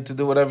 we're ready to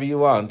do whatever you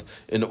want,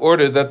 in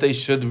order that they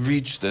should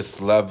reach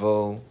this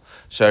level.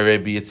 Now,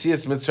 when they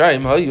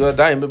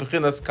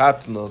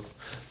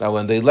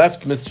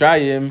left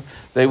Mitzrayim,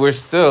 they were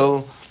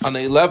still on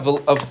a level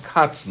of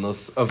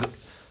katnus, of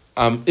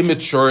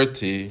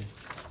immaturity.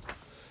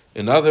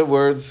 In other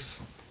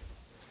words,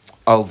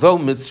 although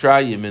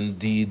Mitzrayim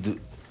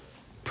indeed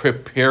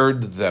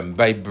prepared them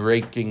by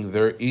breaking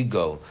their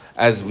ego,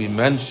 as we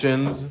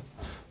mentioned,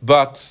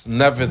 but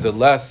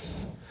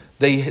nevertheless,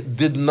 they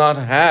did not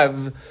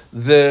have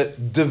the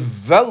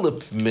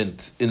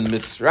development in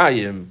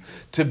Mitzrayim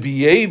to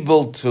be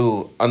able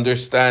to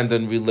understand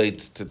and relate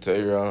to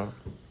Torah.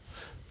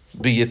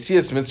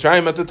 B'Yetzias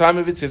Mitzrayim, at the time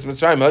of Yetzias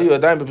Mitzrayim, hayu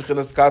adayim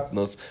b'bechinas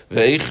katnos,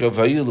 ve'eichav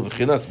hayu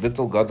l'bechinas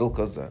bittul gadol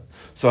kazeh.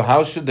 So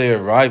how should they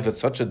arrive at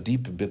such a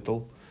deep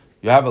bittul?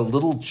 You have a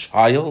little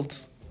child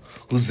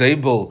who's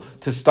able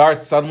to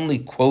start suddenly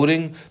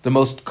quoting the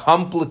most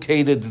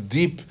complicated,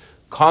 deep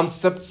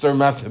concepts or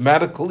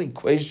mathematical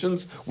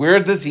equations. Where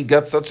does he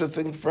get such a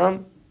thing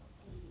from?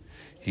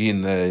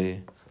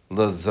 Hine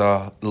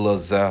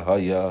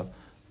lazahaya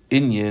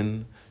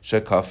inyan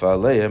shekafa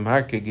aleim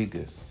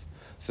harkegigis.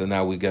 So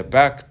now we get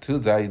back to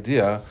the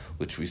idea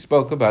which we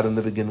spoke about in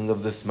the beginning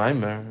of this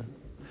Maimer,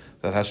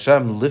 that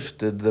Hashem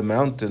lifted the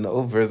mountain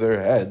over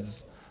their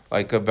heads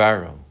like a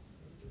barrel.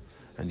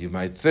 And you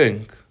might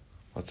think,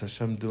 what's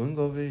Hashem doing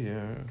over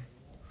here?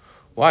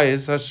 Why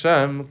is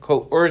Hashem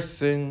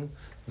coercing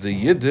the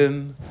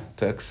Yidden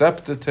to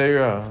accept the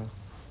Torah?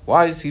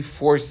 Why is he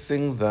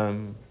forcing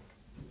them?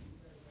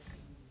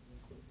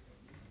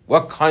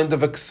 What kind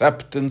of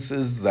acceptance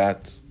is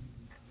that?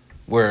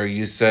 Where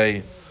you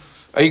say,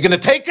 are you going to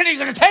take it? Are you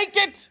going to take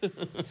it?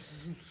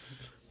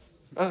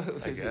 I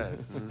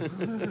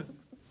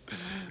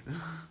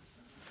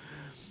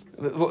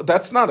guess.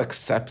 That's not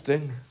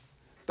accepting.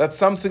 That's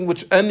something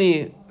which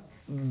any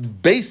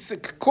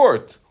basic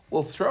court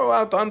will throw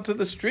out onto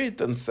the street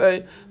and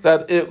say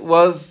that it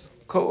was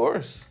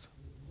coerced.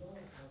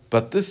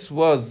 But this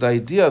was the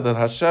idea that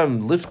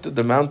Hashem lifted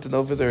the mountain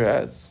over their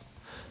heads.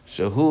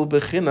 Shehu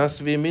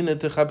bechinas v'yamina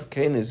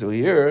techabkeini. So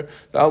here,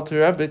 the Alter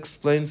Rebbe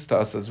explains to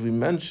us, as we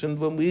mentioned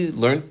when we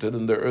learned it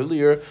in the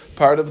earlier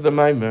part of the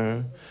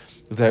Maimer,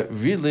 that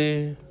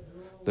really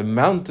the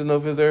mountain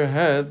over their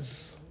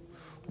heads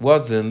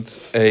wasn't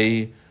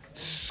a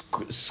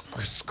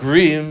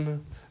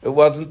scream, it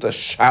wasn't a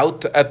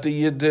shout at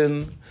the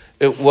Yidden,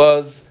 it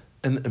was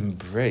an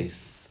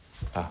embrace,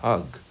 a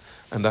hug.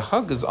 And a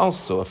hug is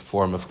also a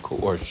form of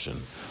coercion,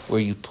 where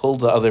you pull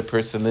the other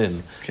person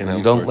in and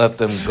you don't let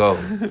them go.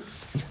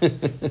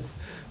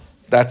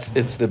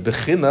 It's the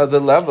bechina, the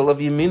level of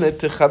yamina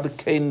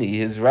techabkeini,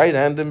 his right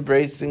hand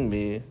embracing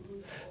me.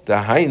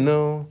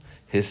 Dahainu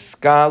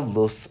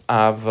hiskalus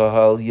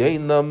avahal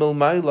yeina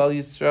milmayla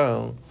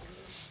Yisrael.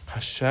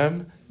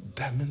 Hashem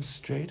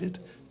demonstrated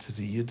to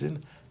the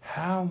Yidden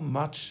how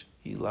much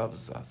he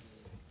loves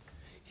us.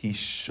 He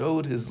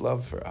showed his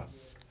love for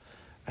us.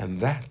 And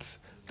that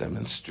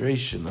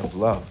demonstration of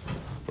love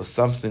was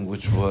something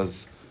which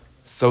was,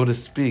 so to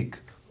speak,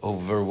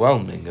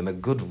 overwhelming in a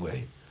good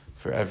way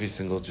for every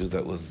single Jew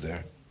that was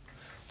there.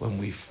 When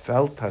we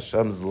felt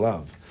Hashem's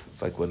love,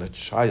 it's like when a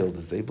child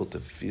is able to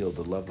feel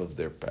the love of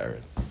their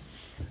parent.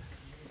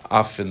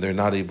 Often they're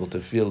not able to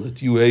feel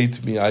it. You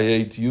hate me, I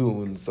hate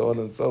you, and so on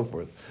and so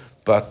forth.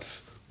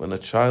 But when a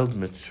child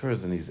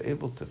matures and he's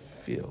able to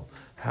feel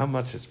how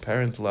much his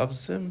parent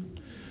loves him,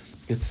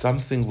 it's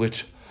something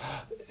which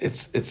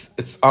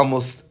it's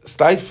almost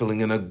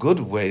stifling in a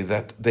good way,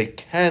 that they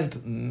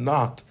can't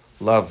not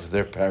love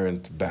their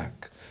parent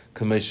back.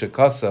 Kamesha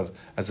Kasav,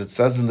 as it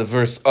says in the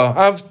verse,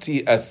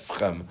 Ahavti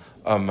eschem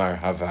amar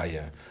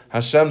havaya.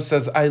 Hashem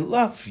says, I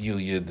love you,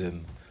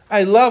 Yidden.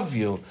 I love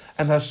you.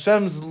 And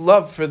Hashem's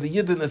love for the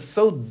Yidden is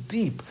so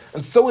deep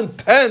and so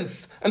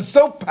intense and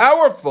so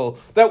powerful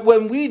that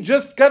when we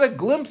just get a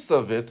glimpse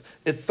of it,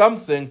 it's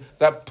something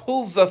that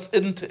pulls us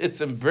into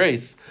its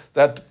embrace,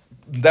 that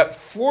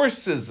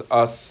forces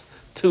us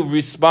to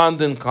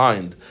respond in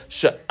kind.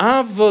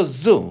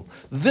 She'avazu,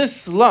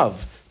 this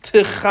love,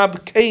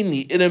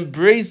 Techabkeini, it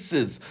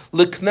embraces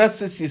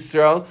L'Knesses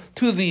Yisrael,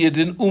 to the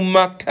Yidden,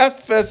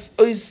 Umakefes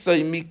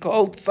Oisai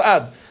Mikol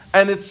Tzad,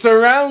 and it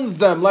surrounds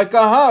them like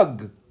a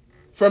hug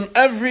from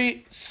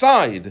every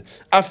side.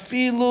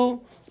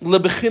 Afilu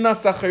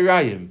Lebechinas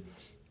Acharayim.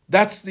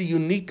 That's the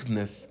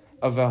uniqueness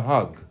of a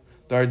hug.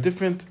 There are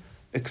different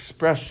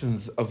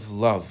expressions of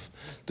love.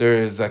 There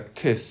is a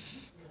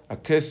kiss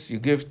you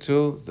give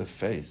to the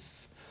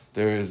face.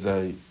 There is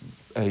a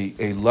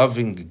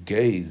loving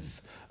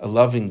gaze. A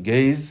loving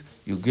gaze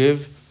you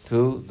give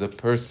to the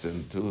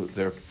person, to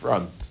their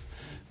front.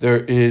 There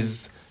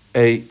is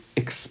a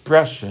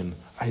expression,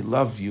 I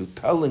love you,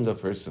 telling a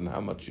person how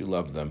much you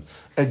love them.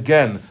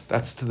 Again,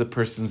 that's to the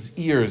person's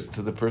ears,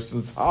 to the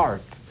person's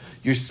heart.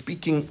 You're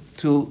speaking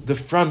to the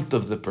front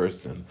of the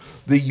person.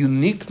 The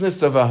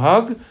uniqueness of a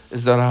hug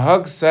is that a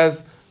hug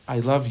says, I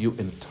love you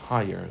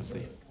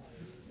entirely.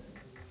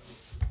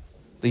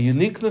 The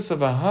uniqueness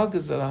of a hug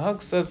is that a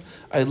hug says,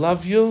 I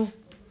love you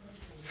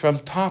from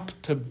top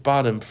to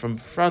bottom, from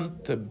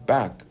front to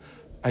back.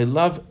 I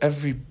love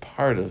every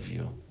part of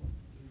you.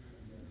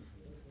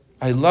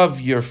 I love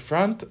your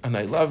front and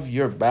I love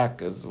your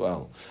back as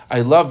well.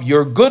 I love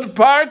your good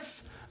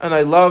parts and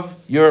I love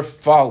your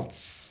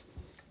faults.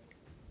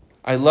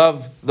 I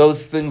love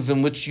those things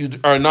in which you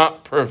are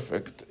not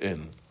perfect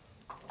in.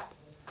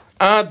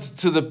 Add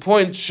to the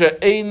point,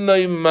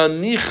 she'einoi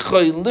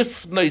manichoi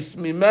lifnois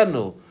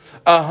mimenu.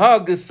 A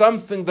hug is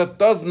something that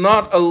does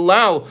not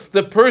allow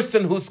the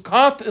person who's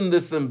caught in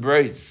this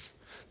embrace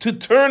to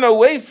turn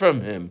away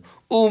from him.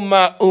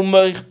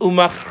 Umachriach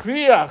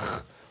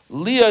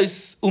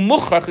lias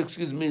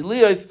umuchach,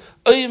 lias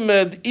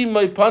oimed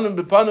imay panim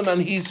bepanim,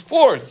 and he's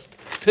forced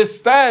to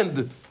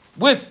stand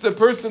with the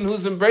person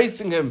who's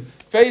embracing him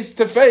face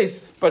to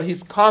face, but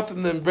he's caught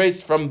in the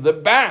embrace from the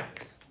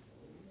back.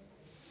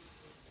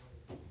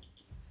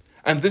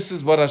 And this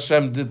is what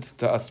Hashem did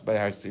to us by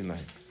Har Sinai.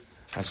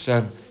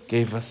 Hashem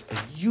gave us a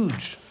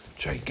huge,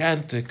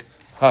 gigantic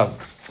hug.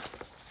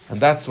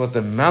 And that's what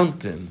the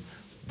mountain,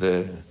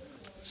 the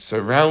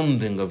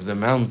surrounding of the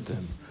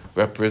mountain,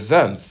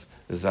 represents,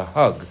 is a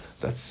hug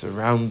that's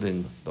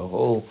surrounding the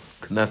whole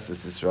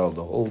Knesset Israel,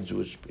 the whole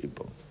Jewish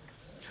people.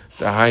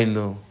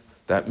 Dahainu,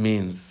 that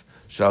means,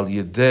 Shal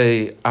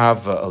Yedei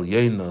Ava Al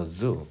Yeina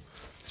Zu,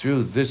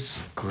 through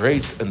this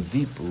great and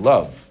deep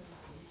love,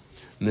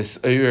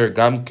 Nis'ayir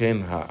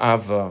Gamkein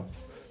Ha'ava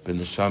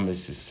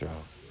B'Neshamis Yisrael.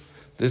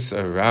 This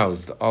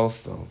aroused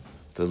also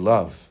the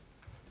love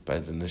by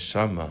the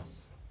neshama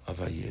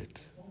of a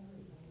Yid.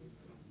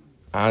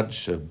 Ad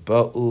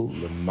Sheba'u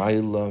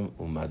L'maylam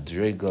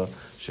U'madrega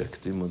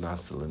Shektimu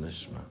Nasa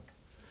L'Nishma.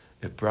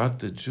 It brought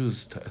the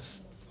Jews to a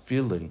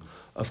feeling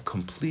of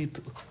complete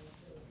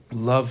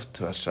love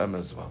to Hashem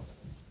as well.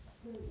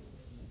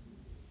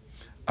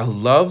 A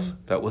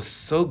love that was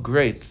so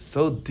great,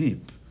 so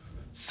deep,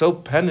 so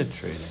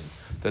penetrating,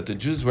 that the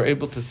Jews were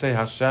able to say,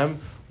 Hashem,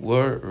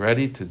 we're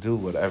ready to do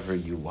whatever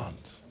you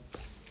want.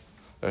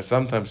 There are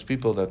sometimes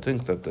people that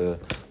think that the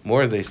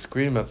more they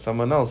scream at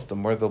someone else, the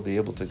more they'll be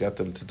able to get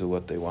them to do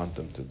what they want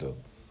them to do.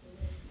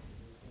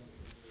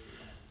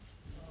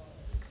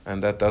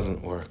 And that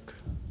doesn't work.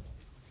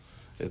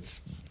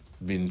 It's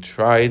been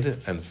tried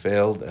and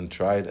failed and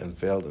tried and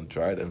failed and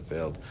tried and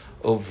failed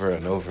over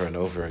and over and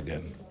over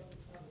again.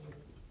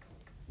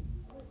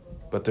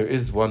 But there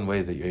is one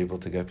way that you're able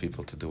to get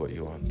people to do what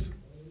you want.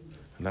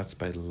 And that's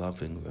by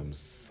loving them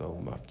so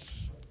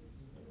much.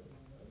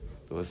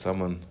 There was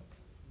someone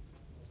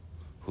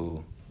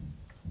who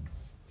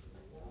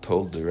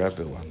told the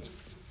Rebbe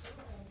once,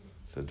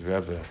 said,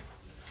 Rebbe,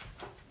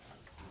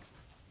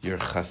 your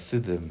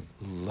Hasidim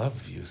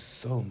love you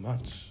so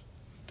much.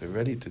 They're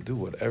ready to do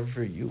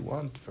whatever you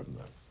want from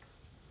them.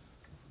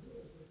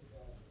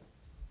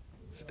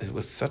 It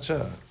was such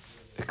a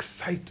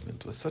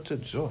excitement, with such a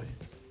joy.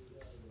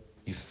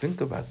 You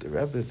think about the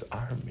Rebbe's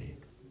army,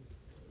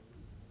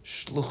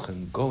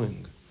 shluchim,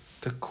 going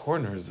to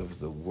corners of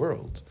the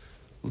world,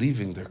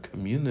 leaving their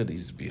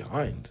communities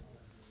behind,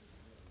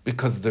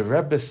 because the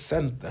Rebbe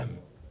sent them.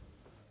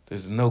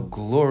 There's no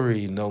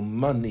glory, no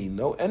money,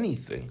 no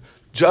anything,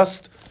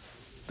 just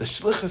the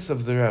shlichus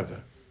of the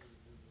Rebbe.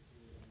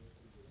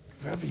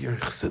 Rebbe, your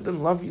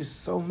chassidim love you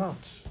so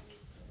much.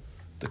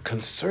 The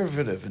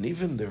conservative and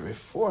even the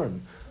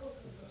reform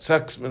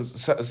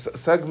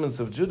segments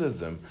of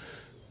Judaism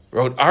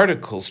wrote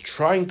articles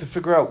trying to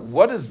figure out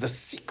what is the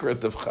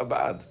secret of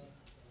Chabad.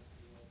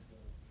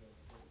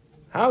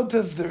 How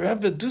does the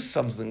Rebbe do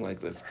something like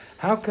this?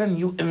 How can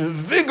you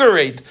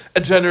invigorate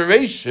a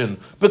generation?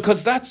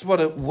 Because that's what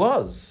it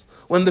was.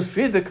 When the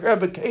Frierdiker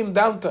Rebbe came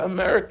down to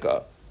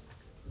America,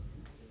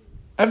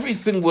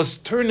 everything was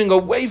turning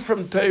away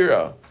from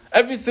Torah.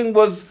 Everything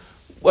was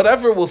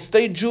whatever will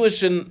stay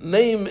Jewish in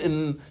name,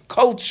 in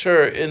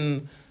culture,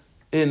 in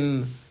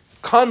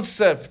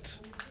concept,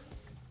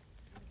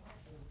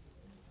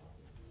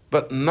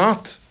 but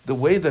not the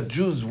way that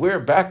Jews were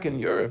back in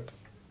Europe.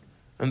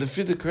 And the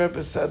Frierdiker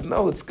Rebbe said,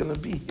 no, it's going to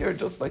be here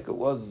just like it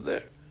was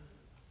there.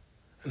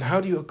 And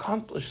how do you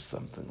accomplish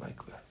something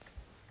like that?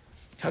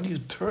 How do you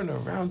turn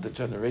around the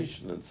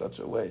generation in such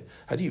a way?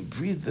 How do you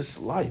breathe this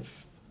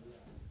life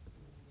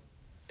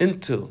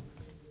into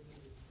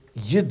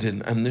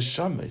Yidden and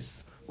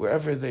Neshamis,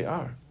 wherever they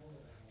are?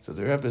 So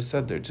the Rebbe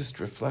said, they're just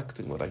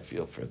reflecting what I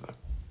feel for them.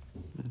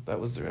 That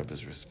was the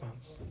Rebbe's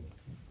response.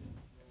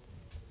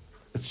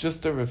 It's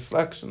just a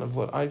reflection of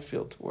what I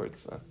feel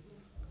towards them.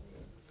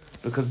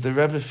 Because the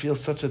Rebbe feels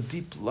such a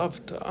deep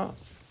love to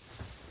us.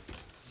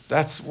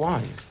 That's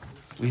why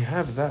we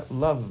have that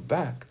love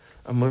back,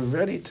 and we're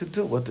ready to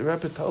do what the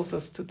Rebbe tells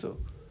us to do.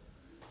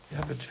 You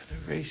have a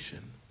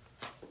generation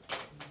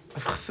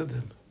of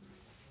Chassidim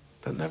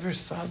that never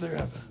saw the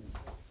Rebbe.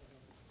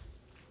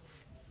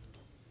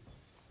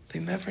 They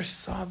never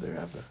saw the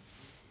Rebbe.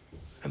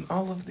 And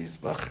all of these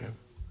Bachrim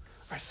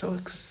are so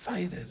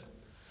excited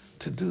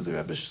to do the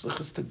Rebbe's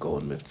shlichus, to go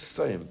in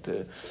Mitzrayim,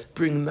 to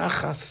bring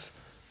nachas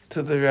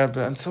to the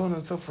Rebbe, and so on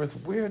and so forth.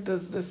 Where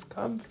does this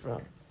come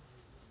from?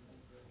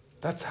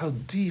 That's how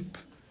deep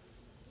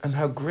and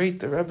how great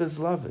the Rebbe's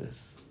love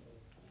is.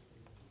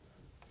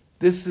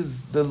 This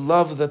is the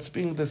love that's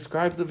being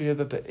described over here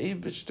that the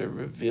Eibishter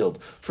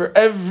revealed for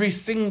every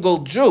single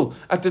Jew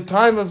at the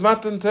time of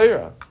Matan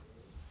Torah.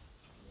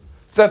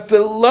 That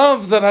the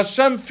love that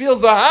Hashem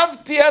feels,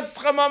 Ahavti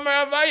eschem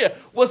amar Havaya,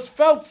 was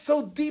felt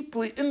so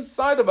deeply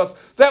inside of us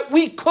that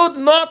we could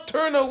not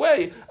turn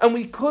away and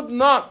we could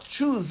not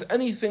choose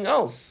anything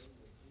else.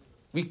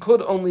 We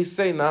could only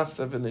say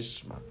Nasa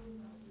v'nishma.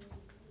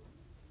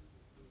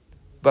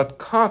 But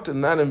caught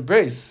in that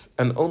embrace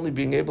and only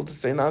being able to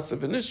say Nasa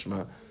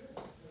v'nishma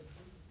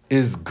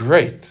is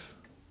great.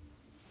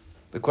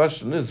 The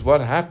question is, what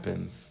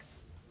happens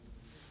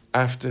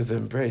after the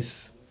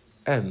embrace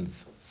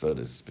ends, so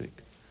to speak,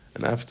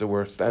 and after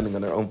we're standing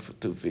on our own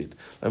 2 feet?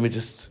 Let me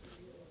just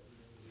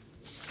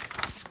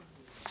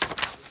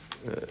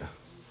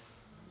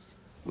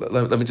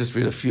let me just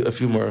read a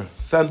few more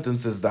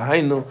sentences.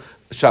 Dahainu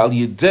shal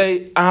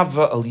yidei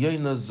ava al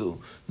yonazu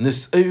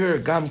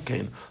nis'ir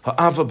gamkein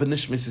ha'ava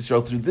b'nishmis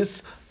Yisrael. Through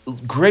this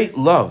great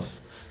love,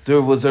 there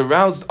was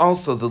aroused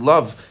also the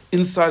love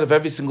inside of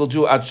every single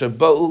Jew ad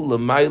sheba'u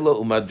l'mayla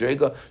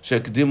u'madrega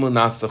shekdimu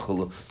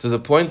nasachulu, to the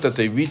point that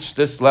they reached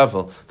this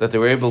level that they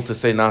were able to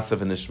say nasa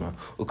v'nishma.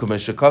 U'kamei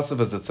shekasav,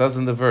 as it says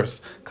in the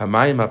verse,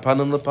 kamayim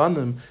hapanim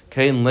lepanim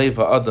kein lev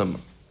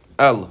ha'adam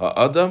el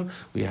ha'adam.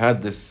 We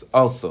had this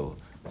also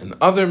in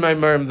other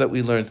maimarim that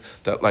we learned,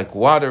 that like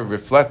water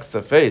reflects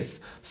a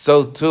face,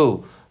 so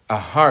too a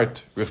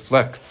heart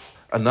reflects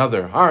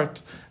another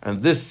heart.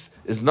 And this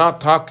is not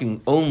talking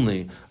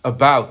only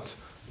about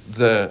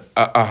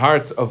a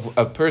heart of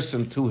a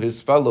person to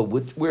his fellow,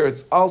 where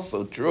it's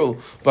also true,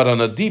 but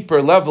on a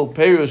deeper level,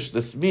 Perush,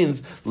 this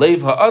means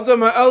Leiv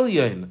ha'adam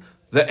ha'elyon,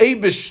 the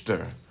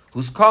Eibishter,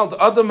 who's called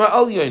Adam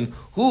ha'elyon,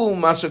 who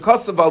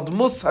mashakasav al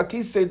dmus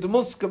hakisei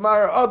dmus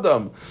kamar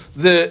Adam,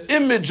 the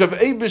image of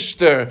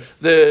Eibishter,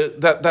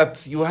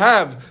 that you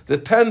have, the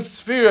 10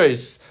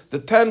 spheres, the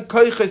 10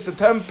 koiches, the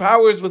 10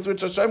 powers with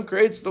which Hashem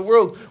creates the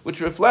world,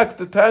 which reflect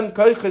the 10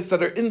 koiches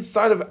that are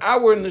inside of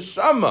our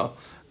neshama,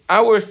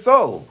 our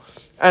soul.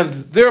 And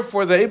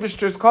therefore the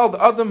Eibishter is called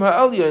Adam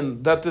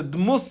ha'elyon, that the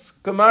dmus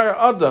kamar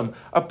Adam,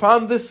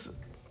 upon this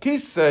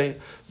kisei,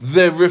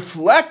 the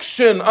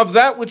reflection of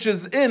that which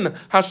is in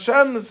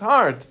Hashem's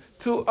heart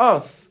to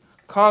us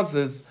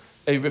causes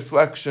a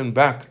reflection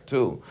back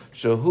to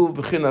Shahu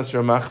b'chinas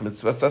Ramach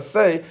mitzvahs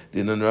aseh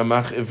dinan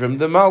Ramach ivrim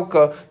de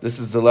Malka. This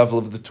is the level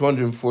of the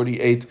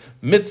 248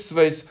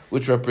 mitzvahs,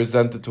 which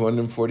represent the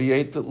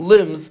 248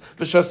 limbs,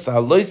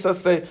 v'shasa lois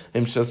aseh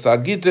im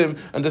shasa gidim,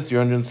 and the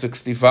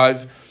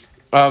 365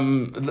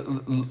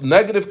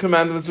 negative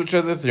commandments, which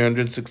are the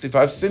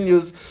 365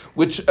 sinews,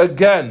 which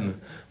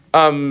again,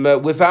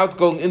 without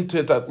going into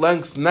it at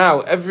length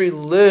now, every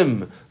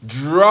limb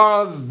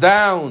draws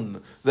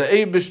down the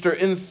Eibishter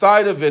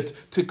inside of it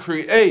to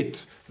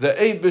create the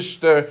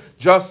Eibishter,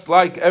 just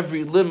like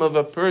every limb of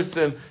a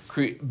person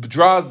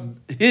draws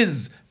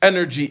his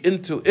energy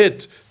into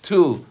it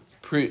to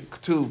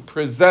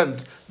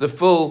present the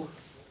full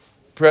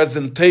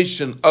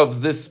presentation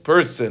of this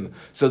person.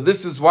 So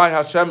this is why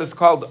Hashem is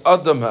called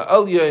Adam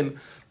ha'elyon,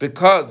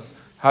 because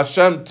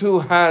Hashem too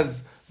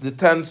has the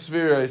 10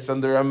 spheres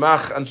and the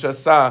Ramach and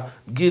Shasa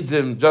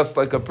Gidim, just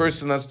like a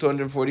person has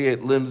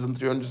 248 limbs and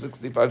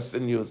 365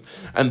 sinews.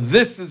 And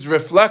this is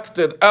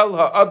reflected El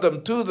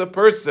Ha'adam, to the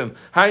person.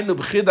 Hainu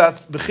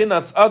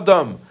b'chinas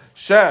Adam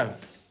she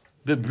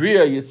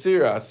B'briya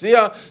Yitzira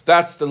Asiya.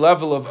 That's the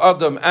level of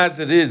Adam as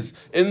it is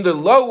in the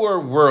lower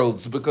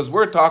worlds, because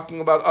we're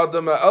talking about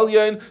Adam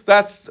ha'elyon.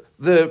 That's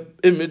the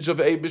image of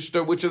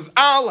Eibishter, which is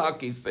Al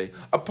HaKisei,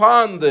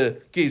 upon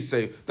the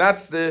Kisei.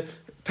 That's the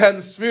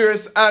 10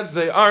 spheres as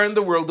they are in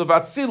the world of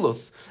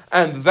Atzilus.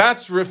 And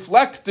that's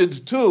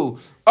reflected to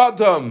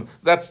Adam.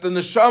 That's the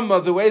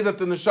neshama, the way that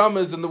the neshama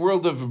is in the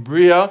world of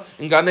Bria,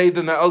 in Gan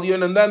Eden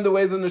HaElyon, and then the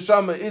way the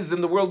neshama is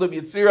in the world of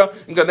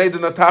Yitzira, in Gan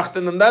Eden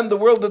HaTachton, and then the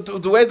way that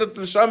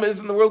the neshama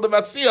is in the world of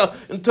Asiya,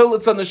 until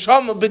it's a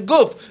neshama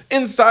beguf,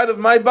 inside of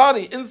my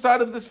body,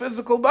 inside of this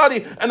physical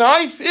body, and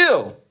I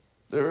feel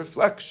the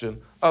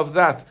reflection of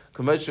that.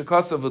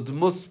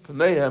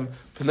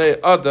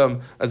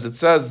 Adam, as it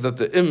says that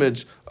the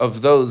image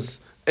of those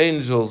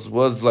angels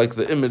was like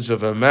the image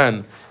of a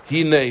man.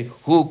 Hine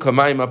hu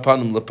kamayim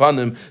apanim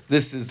lepanim.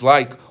 This is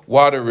like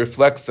water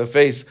reflects a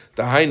face.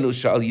 Dahainu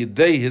shal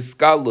yidei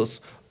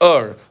hiskalus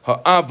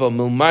ha'ava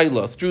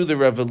milmayla, through the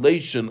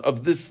revelation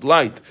of this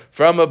light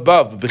from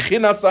above.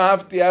 B'chinas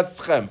ahavti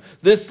eschem,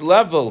 this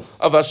level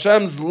of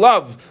Hashem's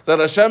love that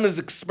Hashem is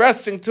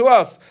expressing to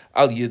us.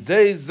 Al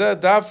yidei zeh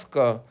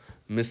dafka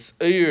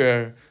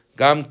mis'ir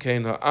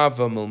gamkein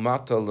ha'ava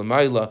milmata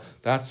l'mayla.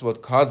 That's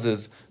what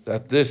causes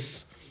that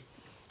this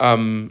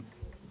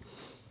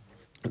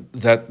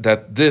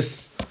that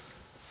this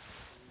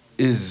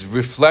is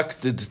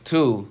reflected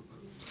too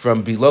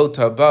from below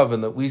to above,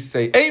 and that we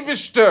say,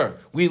 Eibishter,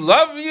 we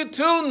love you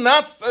too,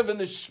 Nasa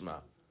v'nishma.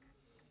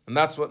 And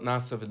that's what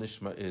Nasa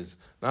v'nishma is.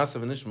 Nasa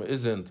v'nishma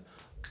isn't,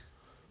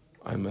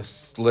 I'm a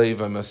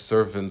slave, I'm a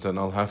servant, and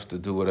I'll have to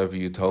do whatever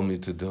you tell me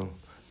to do.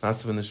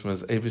 Nasa v'nishma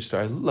is Eibishter,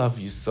 I love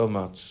you so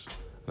much,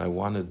 and I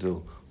want to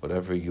do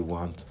whatever you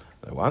want.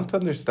 I want to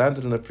understand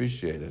it and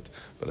appreciate it,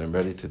 but I'm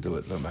ready to do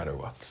it no matter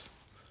what.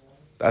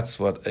 That's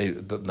what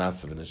the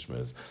Nasa v'nishma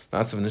is.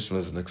 Nasa v'nishma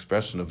is an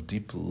expression of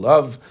deep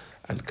love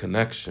and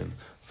connection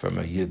from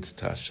a Yid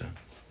to Hashem.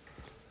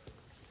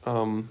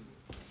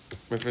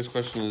 My first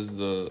question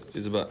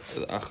is about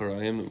the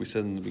Acharayim that we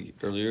said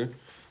earlier.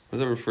 What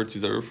does that refer to?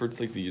 Is that refer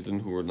to like the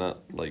Yidden who are not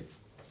like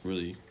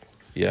really?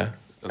 Yeah,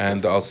 Okay.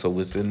 and also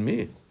within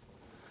me.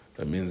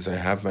 That means I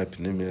have my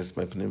pnimis.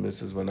 My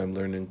pnimis is when I'm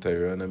learning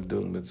Torah and I'm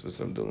doing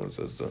mitzvahs, I'm doing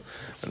so.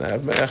 And I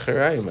have my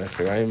acharayim. My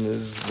acharayim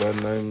is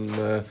when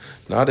I'm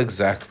not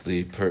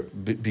exactly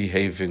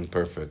behaving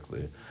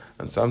perfectly.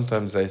 And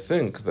sometimes I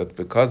think that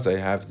because I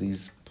have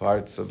these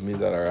parts of me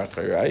that are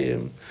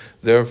acharayim,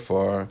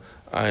 therefore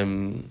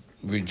I'm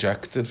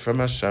rejected from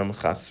Hashem,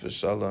 chas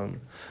v'shalom.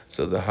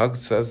 So the Hag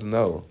says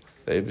no.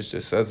 The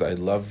Eibishter says, I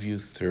love you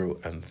through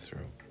and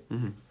through.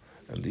 Mm-hmm.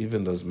 And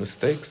even those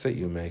mistakes that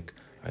you make,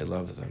 I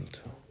love them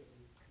too.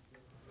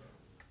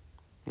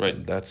 Right.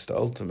 And that's the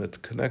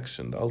ultimate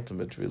connection, the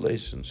ultimate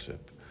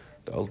relationship,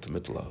 the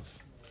ultimate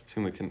love.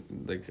 Seems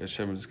like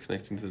Hashem is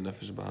connecting to the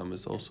Nefesh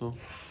Bahamas also.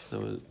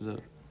 Is that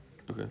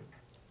okay?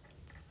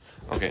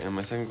 Okay, and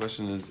my second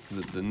question is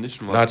the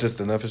Nishma. Not just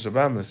the Nefesh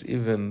Abamis,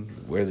 even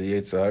where the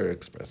Yetzer Hara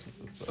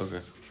expresses itself.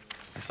 Okay.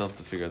 I still have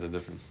to figure out the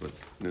difference, but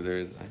there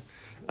is.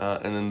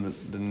 And then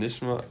the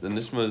Nishma. The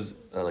Nishma is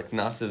like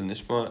Nasa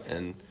Nishma,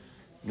 and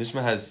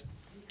Nishma has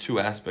two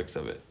aspects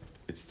of it.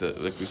 It's like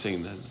we were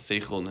saying, it has the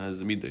Seichel and it has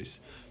the Midas.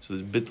 So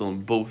there's Bittul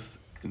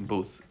in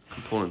both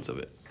components of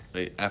it.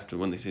 Right after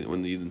when the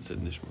Yidden said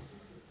Nishma,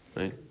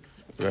 right?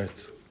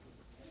 Right.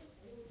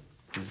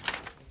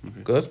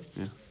 Okay. Good?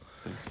 Yeah.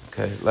 Thanks.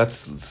 Okay, let's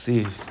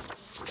see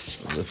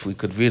if we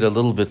could read a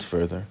little bit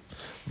further.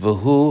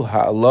 V'hu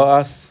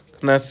ha'aloas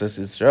Knesses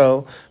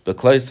Yisrael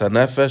b'kleis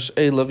ha'nefesh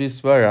Elav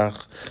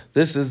Yisbarach.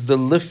 This is the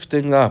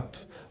lifting up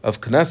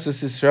of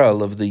Knesses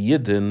Yisrael, of the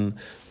Yidden,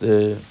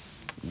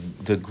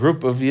 the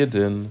group of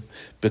Yidden,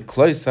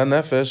 b'kleis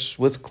ha'nefesh,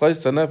 with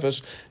kleis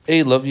ha'nefesh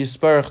Elav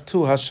Yisbarach,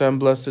 to Hashem,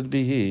 blessed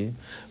be He.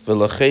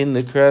 V'lachein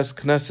nikras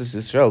Knesses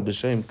Yisrael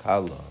b'shem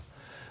Kala.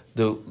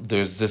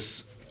 There's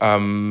this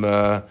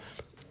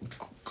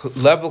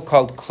level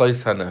called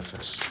Kleis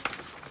HaNefesh.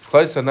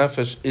 Kleis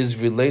HaNefesh is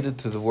related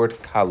to the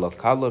word Kala.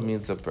 Kala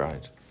means a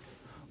bride.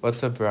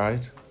 What's a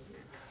bride?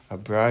 A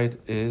bride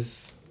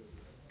is,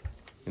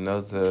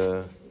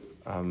 the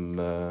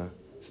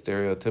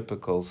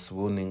stereotypical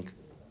swooning.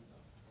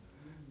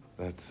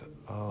 That's,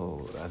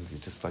 and you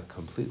just like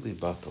completely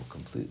battle,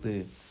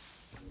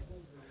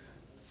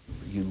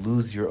 you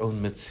lose your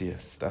own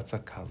mitzias. That's a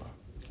Kala.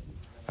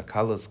 A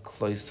Kala is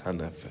Kleis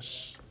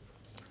HaNefesh.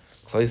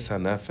 Kleis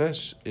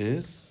HaNefesh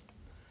is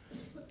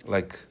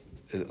like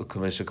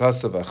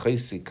Kumeshikasav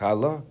Achesi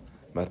Kala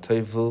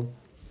Matevu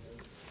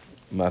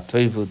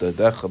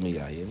Dadecha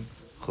Miyayim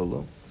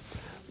Chulu.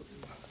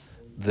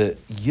 The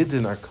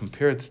Yidden are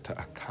compared to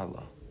a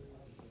Kala,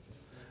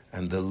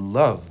 and the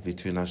love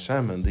between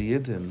Hashem and the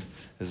Yidden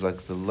is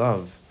like the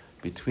love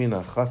between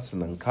a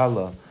Chassan and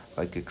Kala,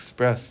 like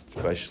expressed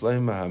by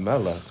Shlomo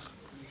HaMelech.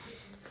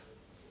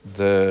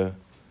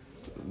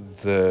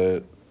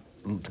 The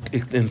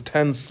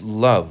intense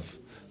love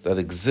that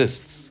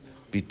exists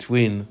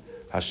between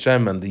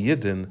Hashem and the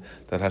Yidden,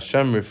 that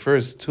Hashem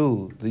refers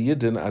to the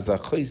Yidden as a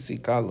Chosi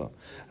Kala.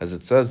 As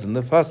it says in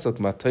the Pasuk,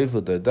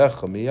 Matevu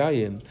Dedecha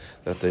Miyayin,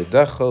 that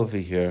Dedecha over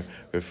here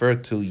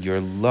referred to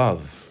your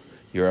love,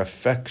 your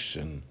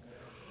affection.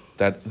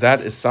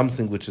 That is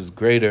something which is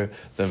greater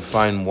than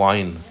fine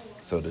wine,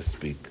 so to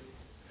speak.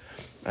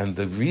 And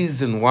the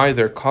reason why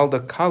they're called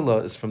a Kala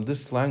is from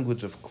this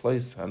language of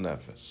Kleis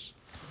HaNefesh,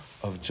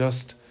 of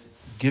just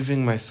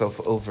giving myself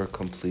over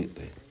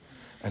completely.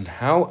 And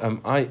how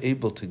am I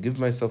able to give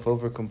myself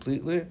over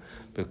completely?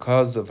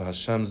 Because of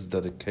Hashem's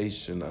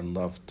dedication and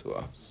love to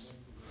us.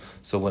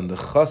 So when the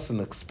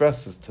Chassan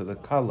expresses to the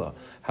Kala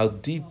how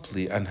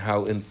deeply and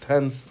how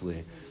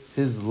intensely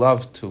his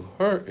love to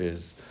her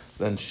is,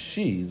 then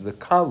she, the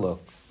Kala,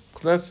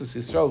 Knesset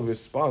Yisrael,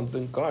 responds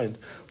in kind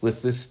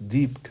with this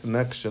deep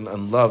connection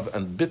and love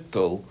and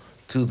bittul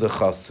to the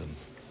Chassan.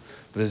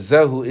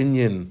 V'zehu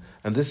inyan,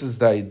 and this is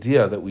the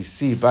idea that we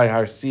see by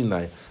Har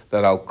Sinai,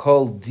 that I'll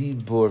call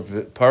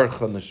dibur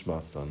parcha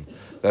nishmasan,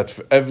 that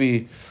for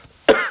every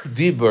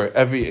dibur,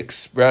 every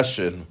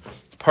expression,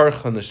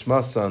 parcha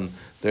nishmasan,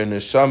 their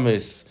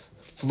neshamis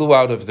flew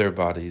out of their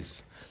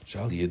bodies.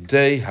 Shal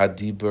yedei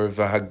hadibur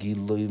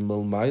v'hagilui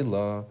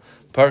milmaila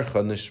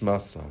parcha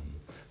nishmasan,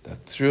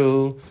 that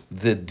through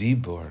the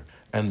dibur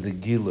and the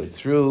gilui,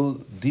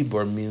 through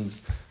dibur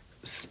means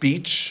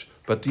speech,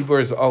 but dibur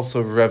is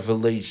also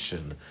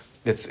revelation.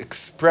 It's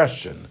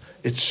expression.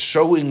 It's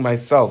showing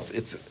myself.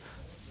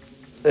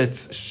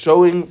 It's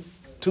showing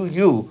to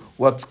you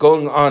what's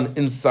going on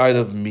inside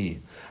of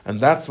me. And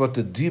that's what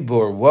the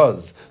dibur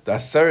was. The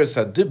Aseres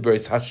HaDibur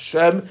is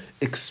Hashem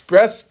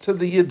expressed to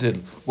the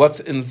Yidden what's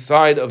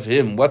inside of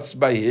him, what's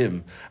by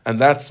him.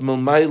 And that's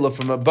Milmaila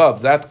from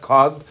above. That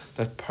caused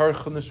that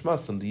Parcha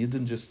Nishmas, and the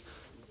Yidden just,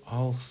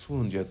 all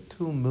swooned. You had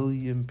 2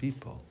 million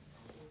people.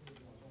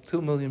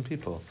 2 million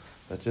people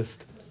that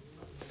just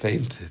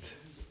fainted.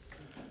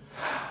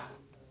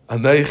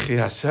 Aneichi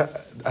Hashem,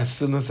 as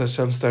soon as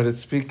Hashem started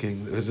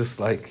speaking, it was just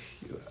like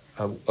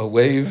a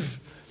wave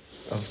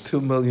of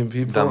 2 million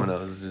people.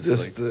 Dominoes,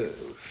 just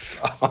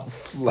all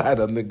flat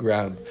on the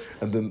ground.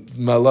 And the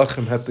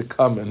Malachim had to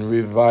come and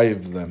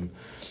revive them.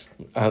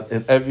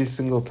 And every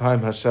single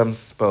time Hashem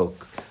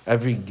spoke,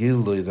 every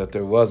gilui that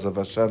there was of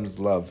Hashem's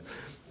love,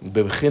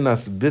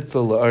 B'chinas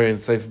bittul la'ayin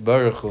seif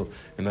baruch hu,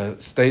 in a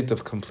state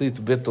of complete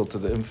bittul to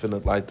the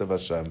infinite light of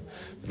Hashem.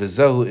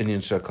 V'zehu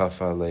inyan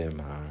shakafa aleim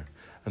har.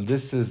 And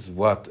this is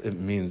what it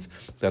means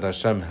that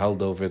Hashem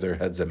held over their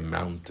heads a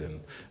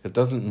mountain. It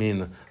doesn't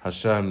mean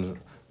Hashem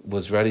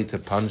was ready to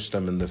punch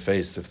them in the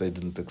face if they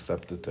didn't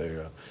accept the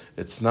Torah.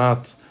 It's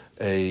not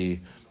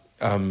Hashem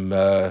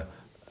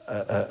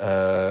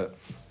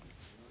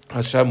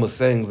was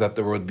saying that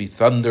there would be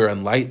thunder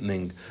and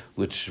lightning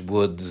which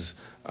would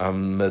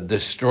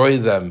destroy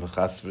them,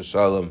 chas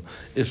v'shalom,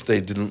 if they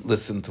didn't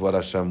listen to what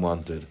Hashem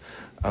wanted.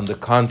 On the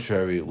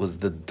contrary, it was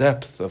the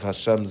depth of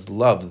Hashem's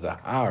love, the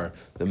har,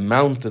 the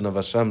mountain of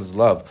Hashem's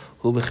love.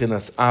 Hu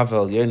b'chinas ava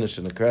elyono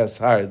shenekras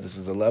har. This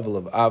is a level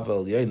of ava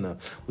elyono,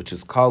 which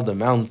is called a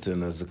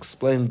mountain, as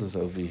explained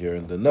over here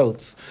in the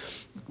notes.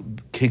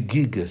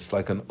 Kegigas,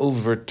 like an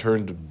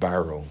overturned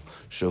barrel.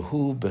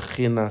 Shehu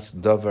b'chinas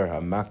davar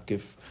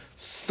hamakif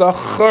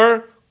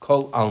sachar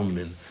kol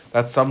almin.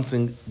 That's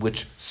something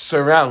which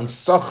surrounds,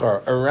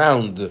 sachar,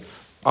 around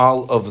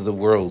all of the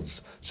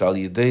worlds. Shal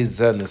yidei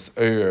zenis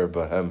erer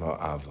bahem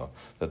ha'ava.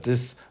 That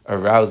this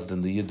aroused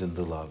in the Yidden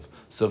the love.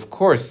 So of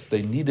course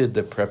they needed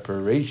the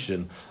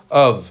preparation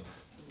of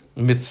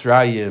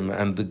Mitzrayim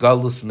and the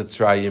Galus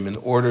Mitzrayim in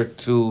order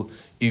to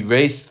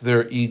erase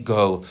their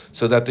ego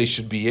so that they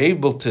should be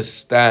able to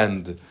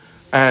stand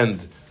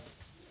and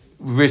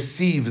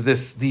receive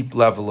this deep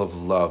level of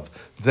love.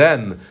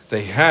 Then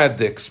they had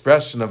the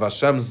expression of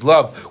Hashem's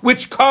love,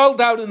 which called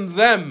out in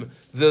them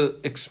the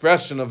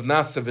expression of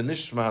Nasav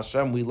Inishma,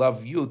 Hashem, we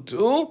love you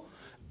too,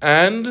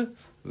 and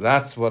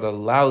that's what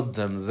allowed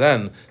them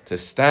then to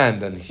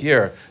stand and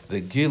hear the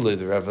Gilui,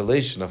 the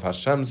revelation of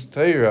Hashem's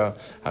Torah,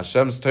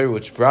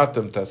 which brought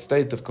them to a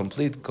state of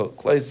complete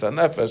Kleis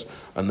HaNefesh,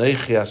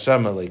 Aneichi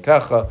Hashem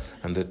Eleikacha,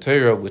 and the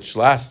Torah which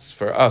lasts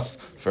for us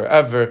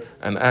forever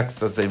and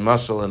acts as a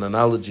mashal, an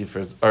analogy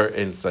for our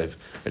Ein Sof.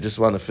 I just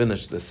want to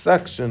finish this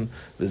section.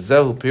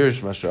 V'zehu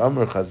pirish masha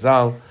amar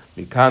Chazal,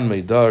 mikan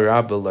meidar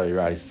rabba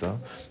l'iraisa.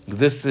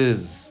 This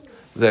is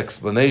the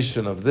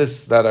explanation of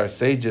this, that our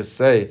sages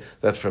say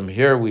that from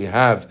here we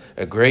have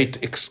a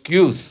great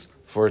excuse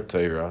for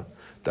Torah.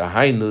 The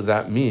Hainu,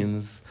 that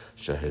means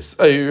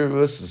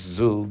Shehisayirus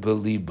zu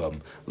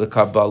belibam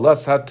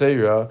lekabbalas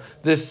haTorah,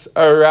 this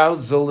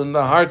arousal in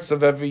the hearts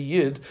of every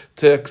Yid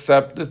to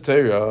accept the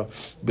Torah.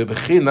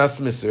 Bebechinas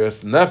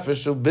misiras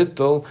nefesh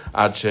ubitul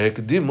ad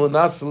shehekdimu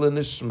nasel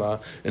nishma,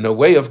 in a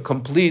way of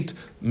complete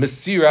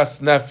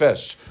misiras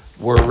nefesh.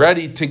 We're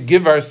ready to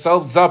give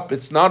ourselves up.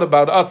 It's not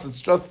about us.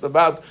 It's just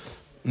about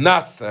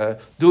Nasa,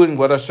 doing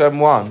what Hashem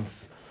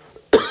wants.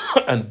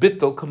 And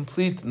bittul,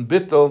 complete and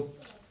bittul,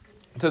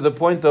 to the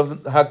point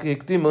of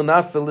hakiktimu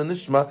Nasa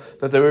l'nishma,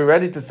 that they were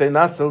ready to say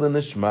Nasa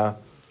l'nishma.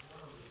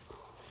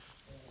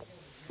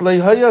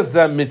 Leihaya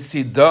zeh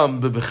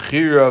mitzidam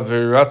bebechira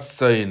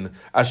v'ratzayin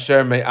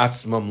asher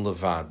me'atzmam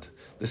levad.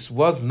 This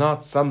was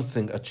not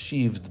something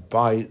achieved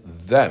by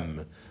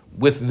them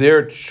with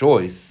their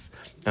choice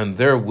and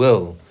their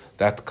will.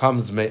 That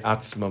comes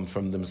me'atzmam,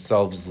 from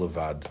themselves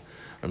levad.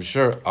 I'm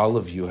sure all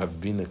of you have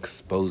been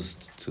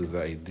exposed to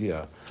the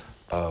idea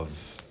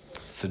of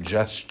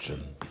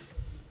suggestion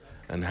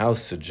and how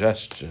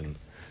suggestion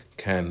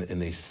can,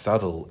 in a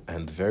subtle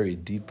and very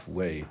deep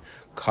way,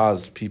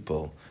 cause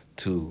people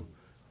to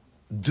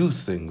do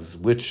things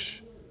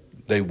which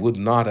they would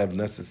not have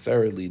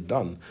necessarily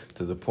done,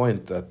 to the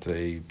point that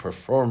a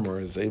performer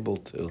is able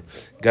to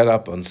get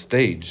up on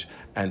stage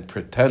and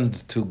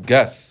pretend to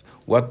guess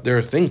what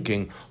they're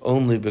thinking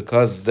only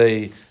because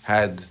they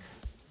had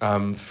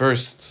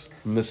first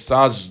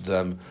massaged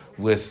them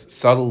with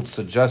subtle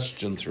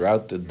suggestion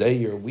throughout the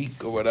day or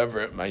week or whatever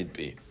it might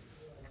be.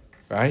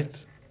 Right?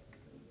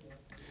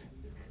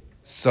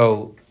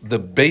 So the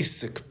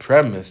basic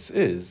premise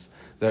is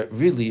that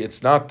really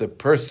it's not the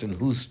person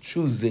who's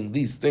choosing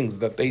these things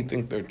that they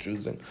think they're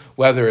choosing,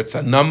 whether it's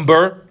a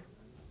number,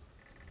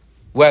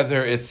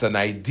 whether it's an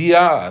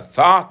idea, a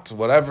thought,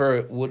 whatever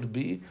it would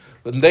be,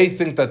 when they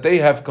think that they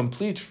have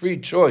complete free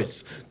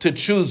choice to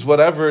choose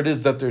whatever it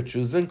is that they're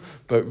choosing,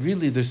 but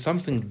really there's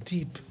something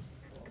deep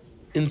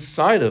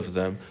inside of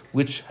them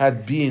which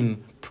had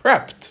been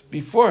prepped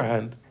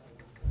beforehand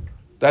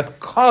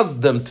that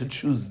caused them to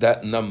choose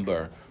that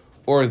number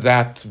or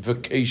that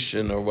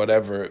vocation or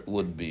whatever it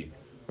would be,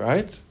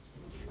 right?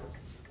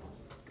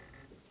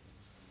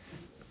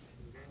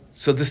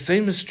 So the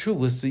same is true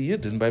with the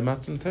Yidden by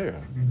Matan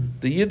Torah.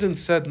 The Yidden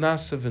said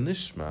Nasa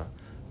v'nishma.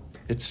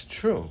 It's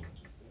true.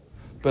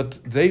 But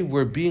they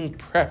were being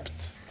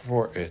prepped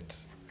for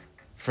it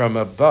from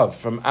above,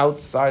 from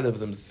outside of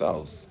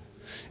themselves.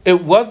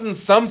 It wasn't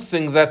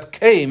something that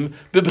came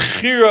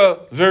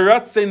b'bchira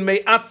v'ratzein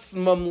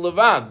me'atzmam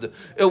levad.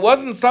 It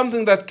wasn't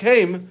something that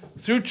came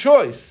through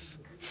choice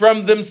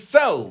from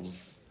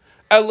themselves.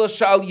 Elo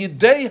shal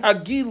yidei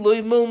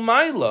hagilui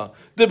milmayla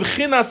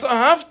debchinas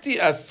ahavti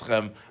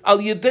eschem al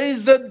yidei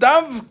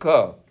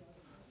zedavka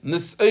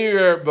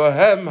nis'eirer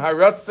bohem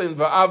haratzein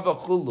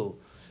va'avachulu.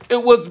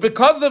 It was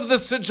because of the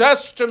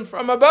suggestion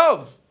from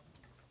above.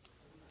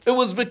 It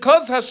was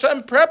because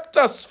Hashem prepped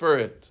us for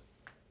it.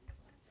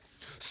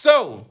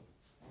 So,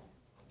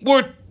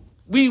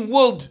 we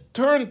would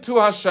turn to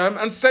Hashem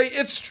and say,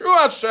 it's true,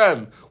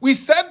 Hashem. We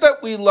said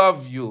that we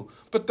love you.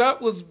 But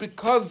that was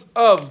because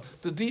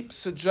of the deep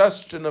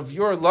suggestion of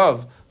your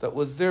love that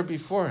was there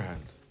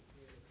beforehand.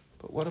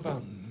 But what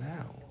about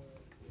now?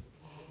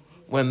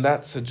 When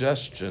that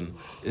suggestion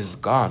is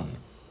gone?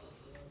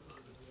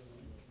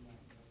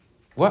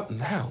 What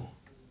now?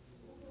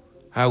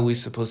 How are we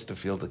supposed to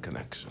feel the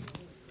connection?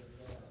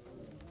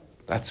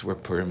 That's where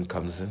Purim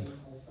comes in.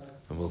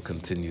 And we'll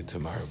continue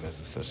tomorrow,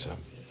 Be'ezus Hashem.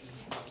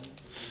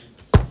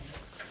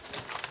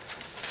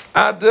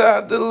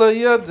 Ada la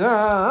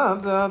yada,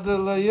 ada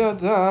la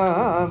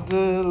yada,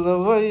 ada la